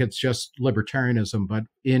don't think it's just libertarianism, but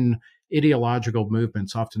in ideological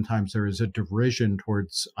movements, oftentimes there is a derision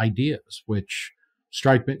towards ideas, which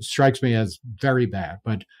strikes me as very bad.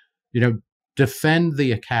 But, you know, defend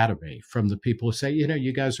the academy from the people who say, you know,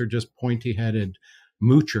 you guys are just pointy-headed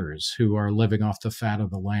moochers who are living off the fat of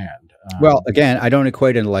the land. Well, again, I don't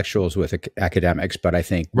equate intellectuals with academics, but I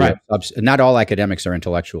think not all academics are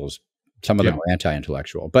intellectuals. Some of them are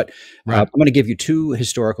anti-intellectual. But I'm going to give you two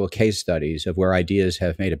historical case studies of where ideas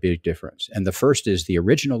have made a big difference. And the first is the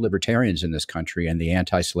original libertarians in this country and the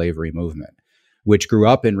anti-slavery movement, which grew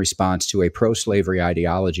up in response to a pro-slavery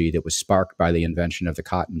ideology that was sparked by the invention of the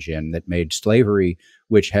cotton gin that made slavery,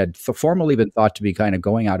 which had formerly been thought to be kind of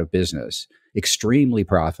going out of business, extremely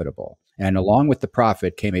profitable. And along with the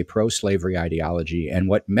profit came a pro-slavery ideology. And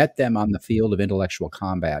what met them on the field of intellectual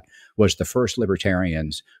combat was the first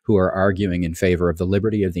libertarians who are arguing in favor of the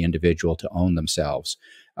liberty of the individual to own themselves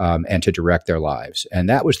and to direct their lives. And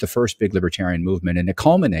that was the first big libertarian movement. And it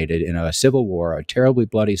culminated in a civil war, a terribly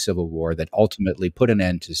bloody civil war that ultimately put an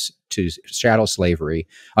end to chattel slavery.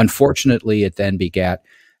 Unfortunately, it then begat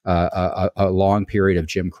a long period of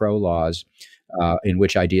Jim Crow laws, in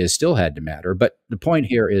which ideas still had to matter. But the point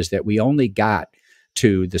here is that we only got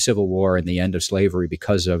to the Civil War and the end of slavery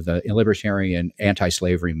because of the libertarian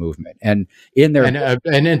anti-slavery movement. And in their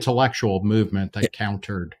an intellectual movement that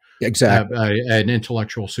countered exactly an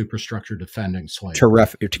intellectual superstructure defending slavery.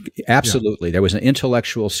 Absolutely. Yeah. There was an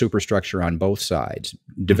intellectual superstructure on both sides,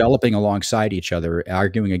 developing alongside each other,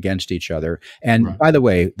 arguing against each other. And by the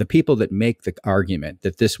way, the people that make the argument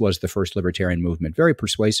that this was the first libertarian movement very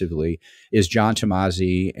persuasively is John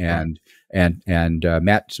Tomasi and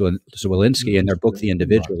Matt Zwolinski in their book, The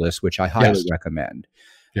Individualist, which I highly recommend.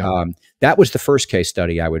 Yeah. That was the first case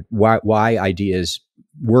study why ideas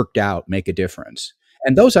worked out make a difference.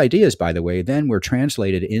 And those ideas, by the way, then were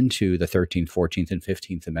translated into the 13th, 14th, and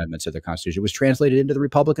 15th Amendments of the Constitution. It was translated into the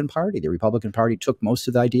Republican Party. The Republican Party took most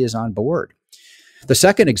of the ideas on board. The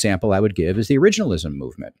second example I would give is the Originalism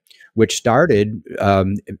movement, which started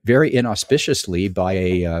very inauspiciously by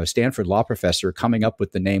a Stanford law professor coming up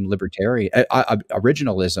with the name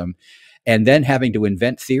Originalism, and then having to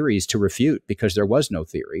invent theories to refute because there was no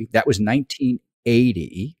theory. That was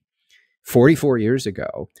 1980. 44 years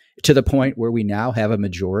ago, to the point where we now have a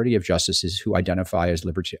majority of justices who identify as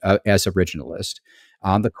originalist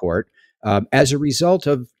on the court as a result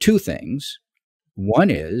of two things.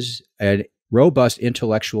 One is a robust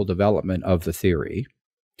intellectual development of the theory,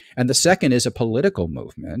 and the second is a political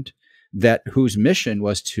movement whose mission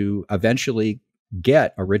was to eventually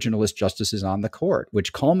get originalist justices on the court,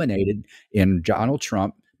 which culminated in Donald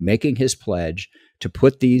Trump making his pledge to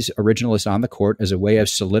put these originalists on the court as a way of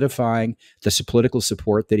solidifying the political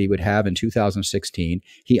support that he would have in 2016.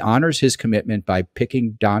 He honors his commitment by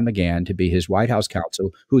picking Don McGahn to be his White House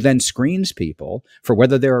counsel, who then screens people for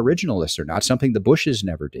whether they're originalists or not, something the Bushes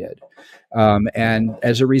never did. And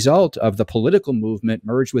as a result of the political movement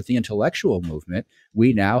merged with the intellectual movement,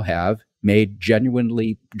 we now have made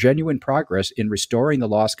genuine progress in restoring the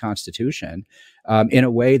lost Constitution in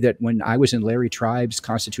a way that when I was in Larry Tribe's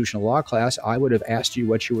constitutional law class, I would have asked you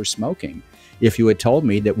what you were smoking if you had told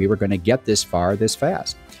me that we were going to get this far this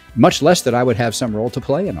fast, much less that I would have some role to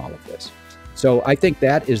play in all of this. So I think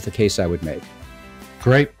that is the case I would make.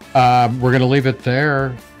 Great. We're going to leave it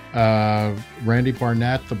there. Randy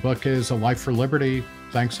Barnett, the book is A Life for Liberty.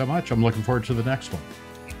 Thanks so much. I'm looking forward to the next one.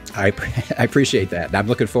 I appreciate that. I'm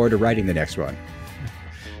looking forward to writing the next one.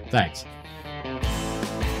 Thanks.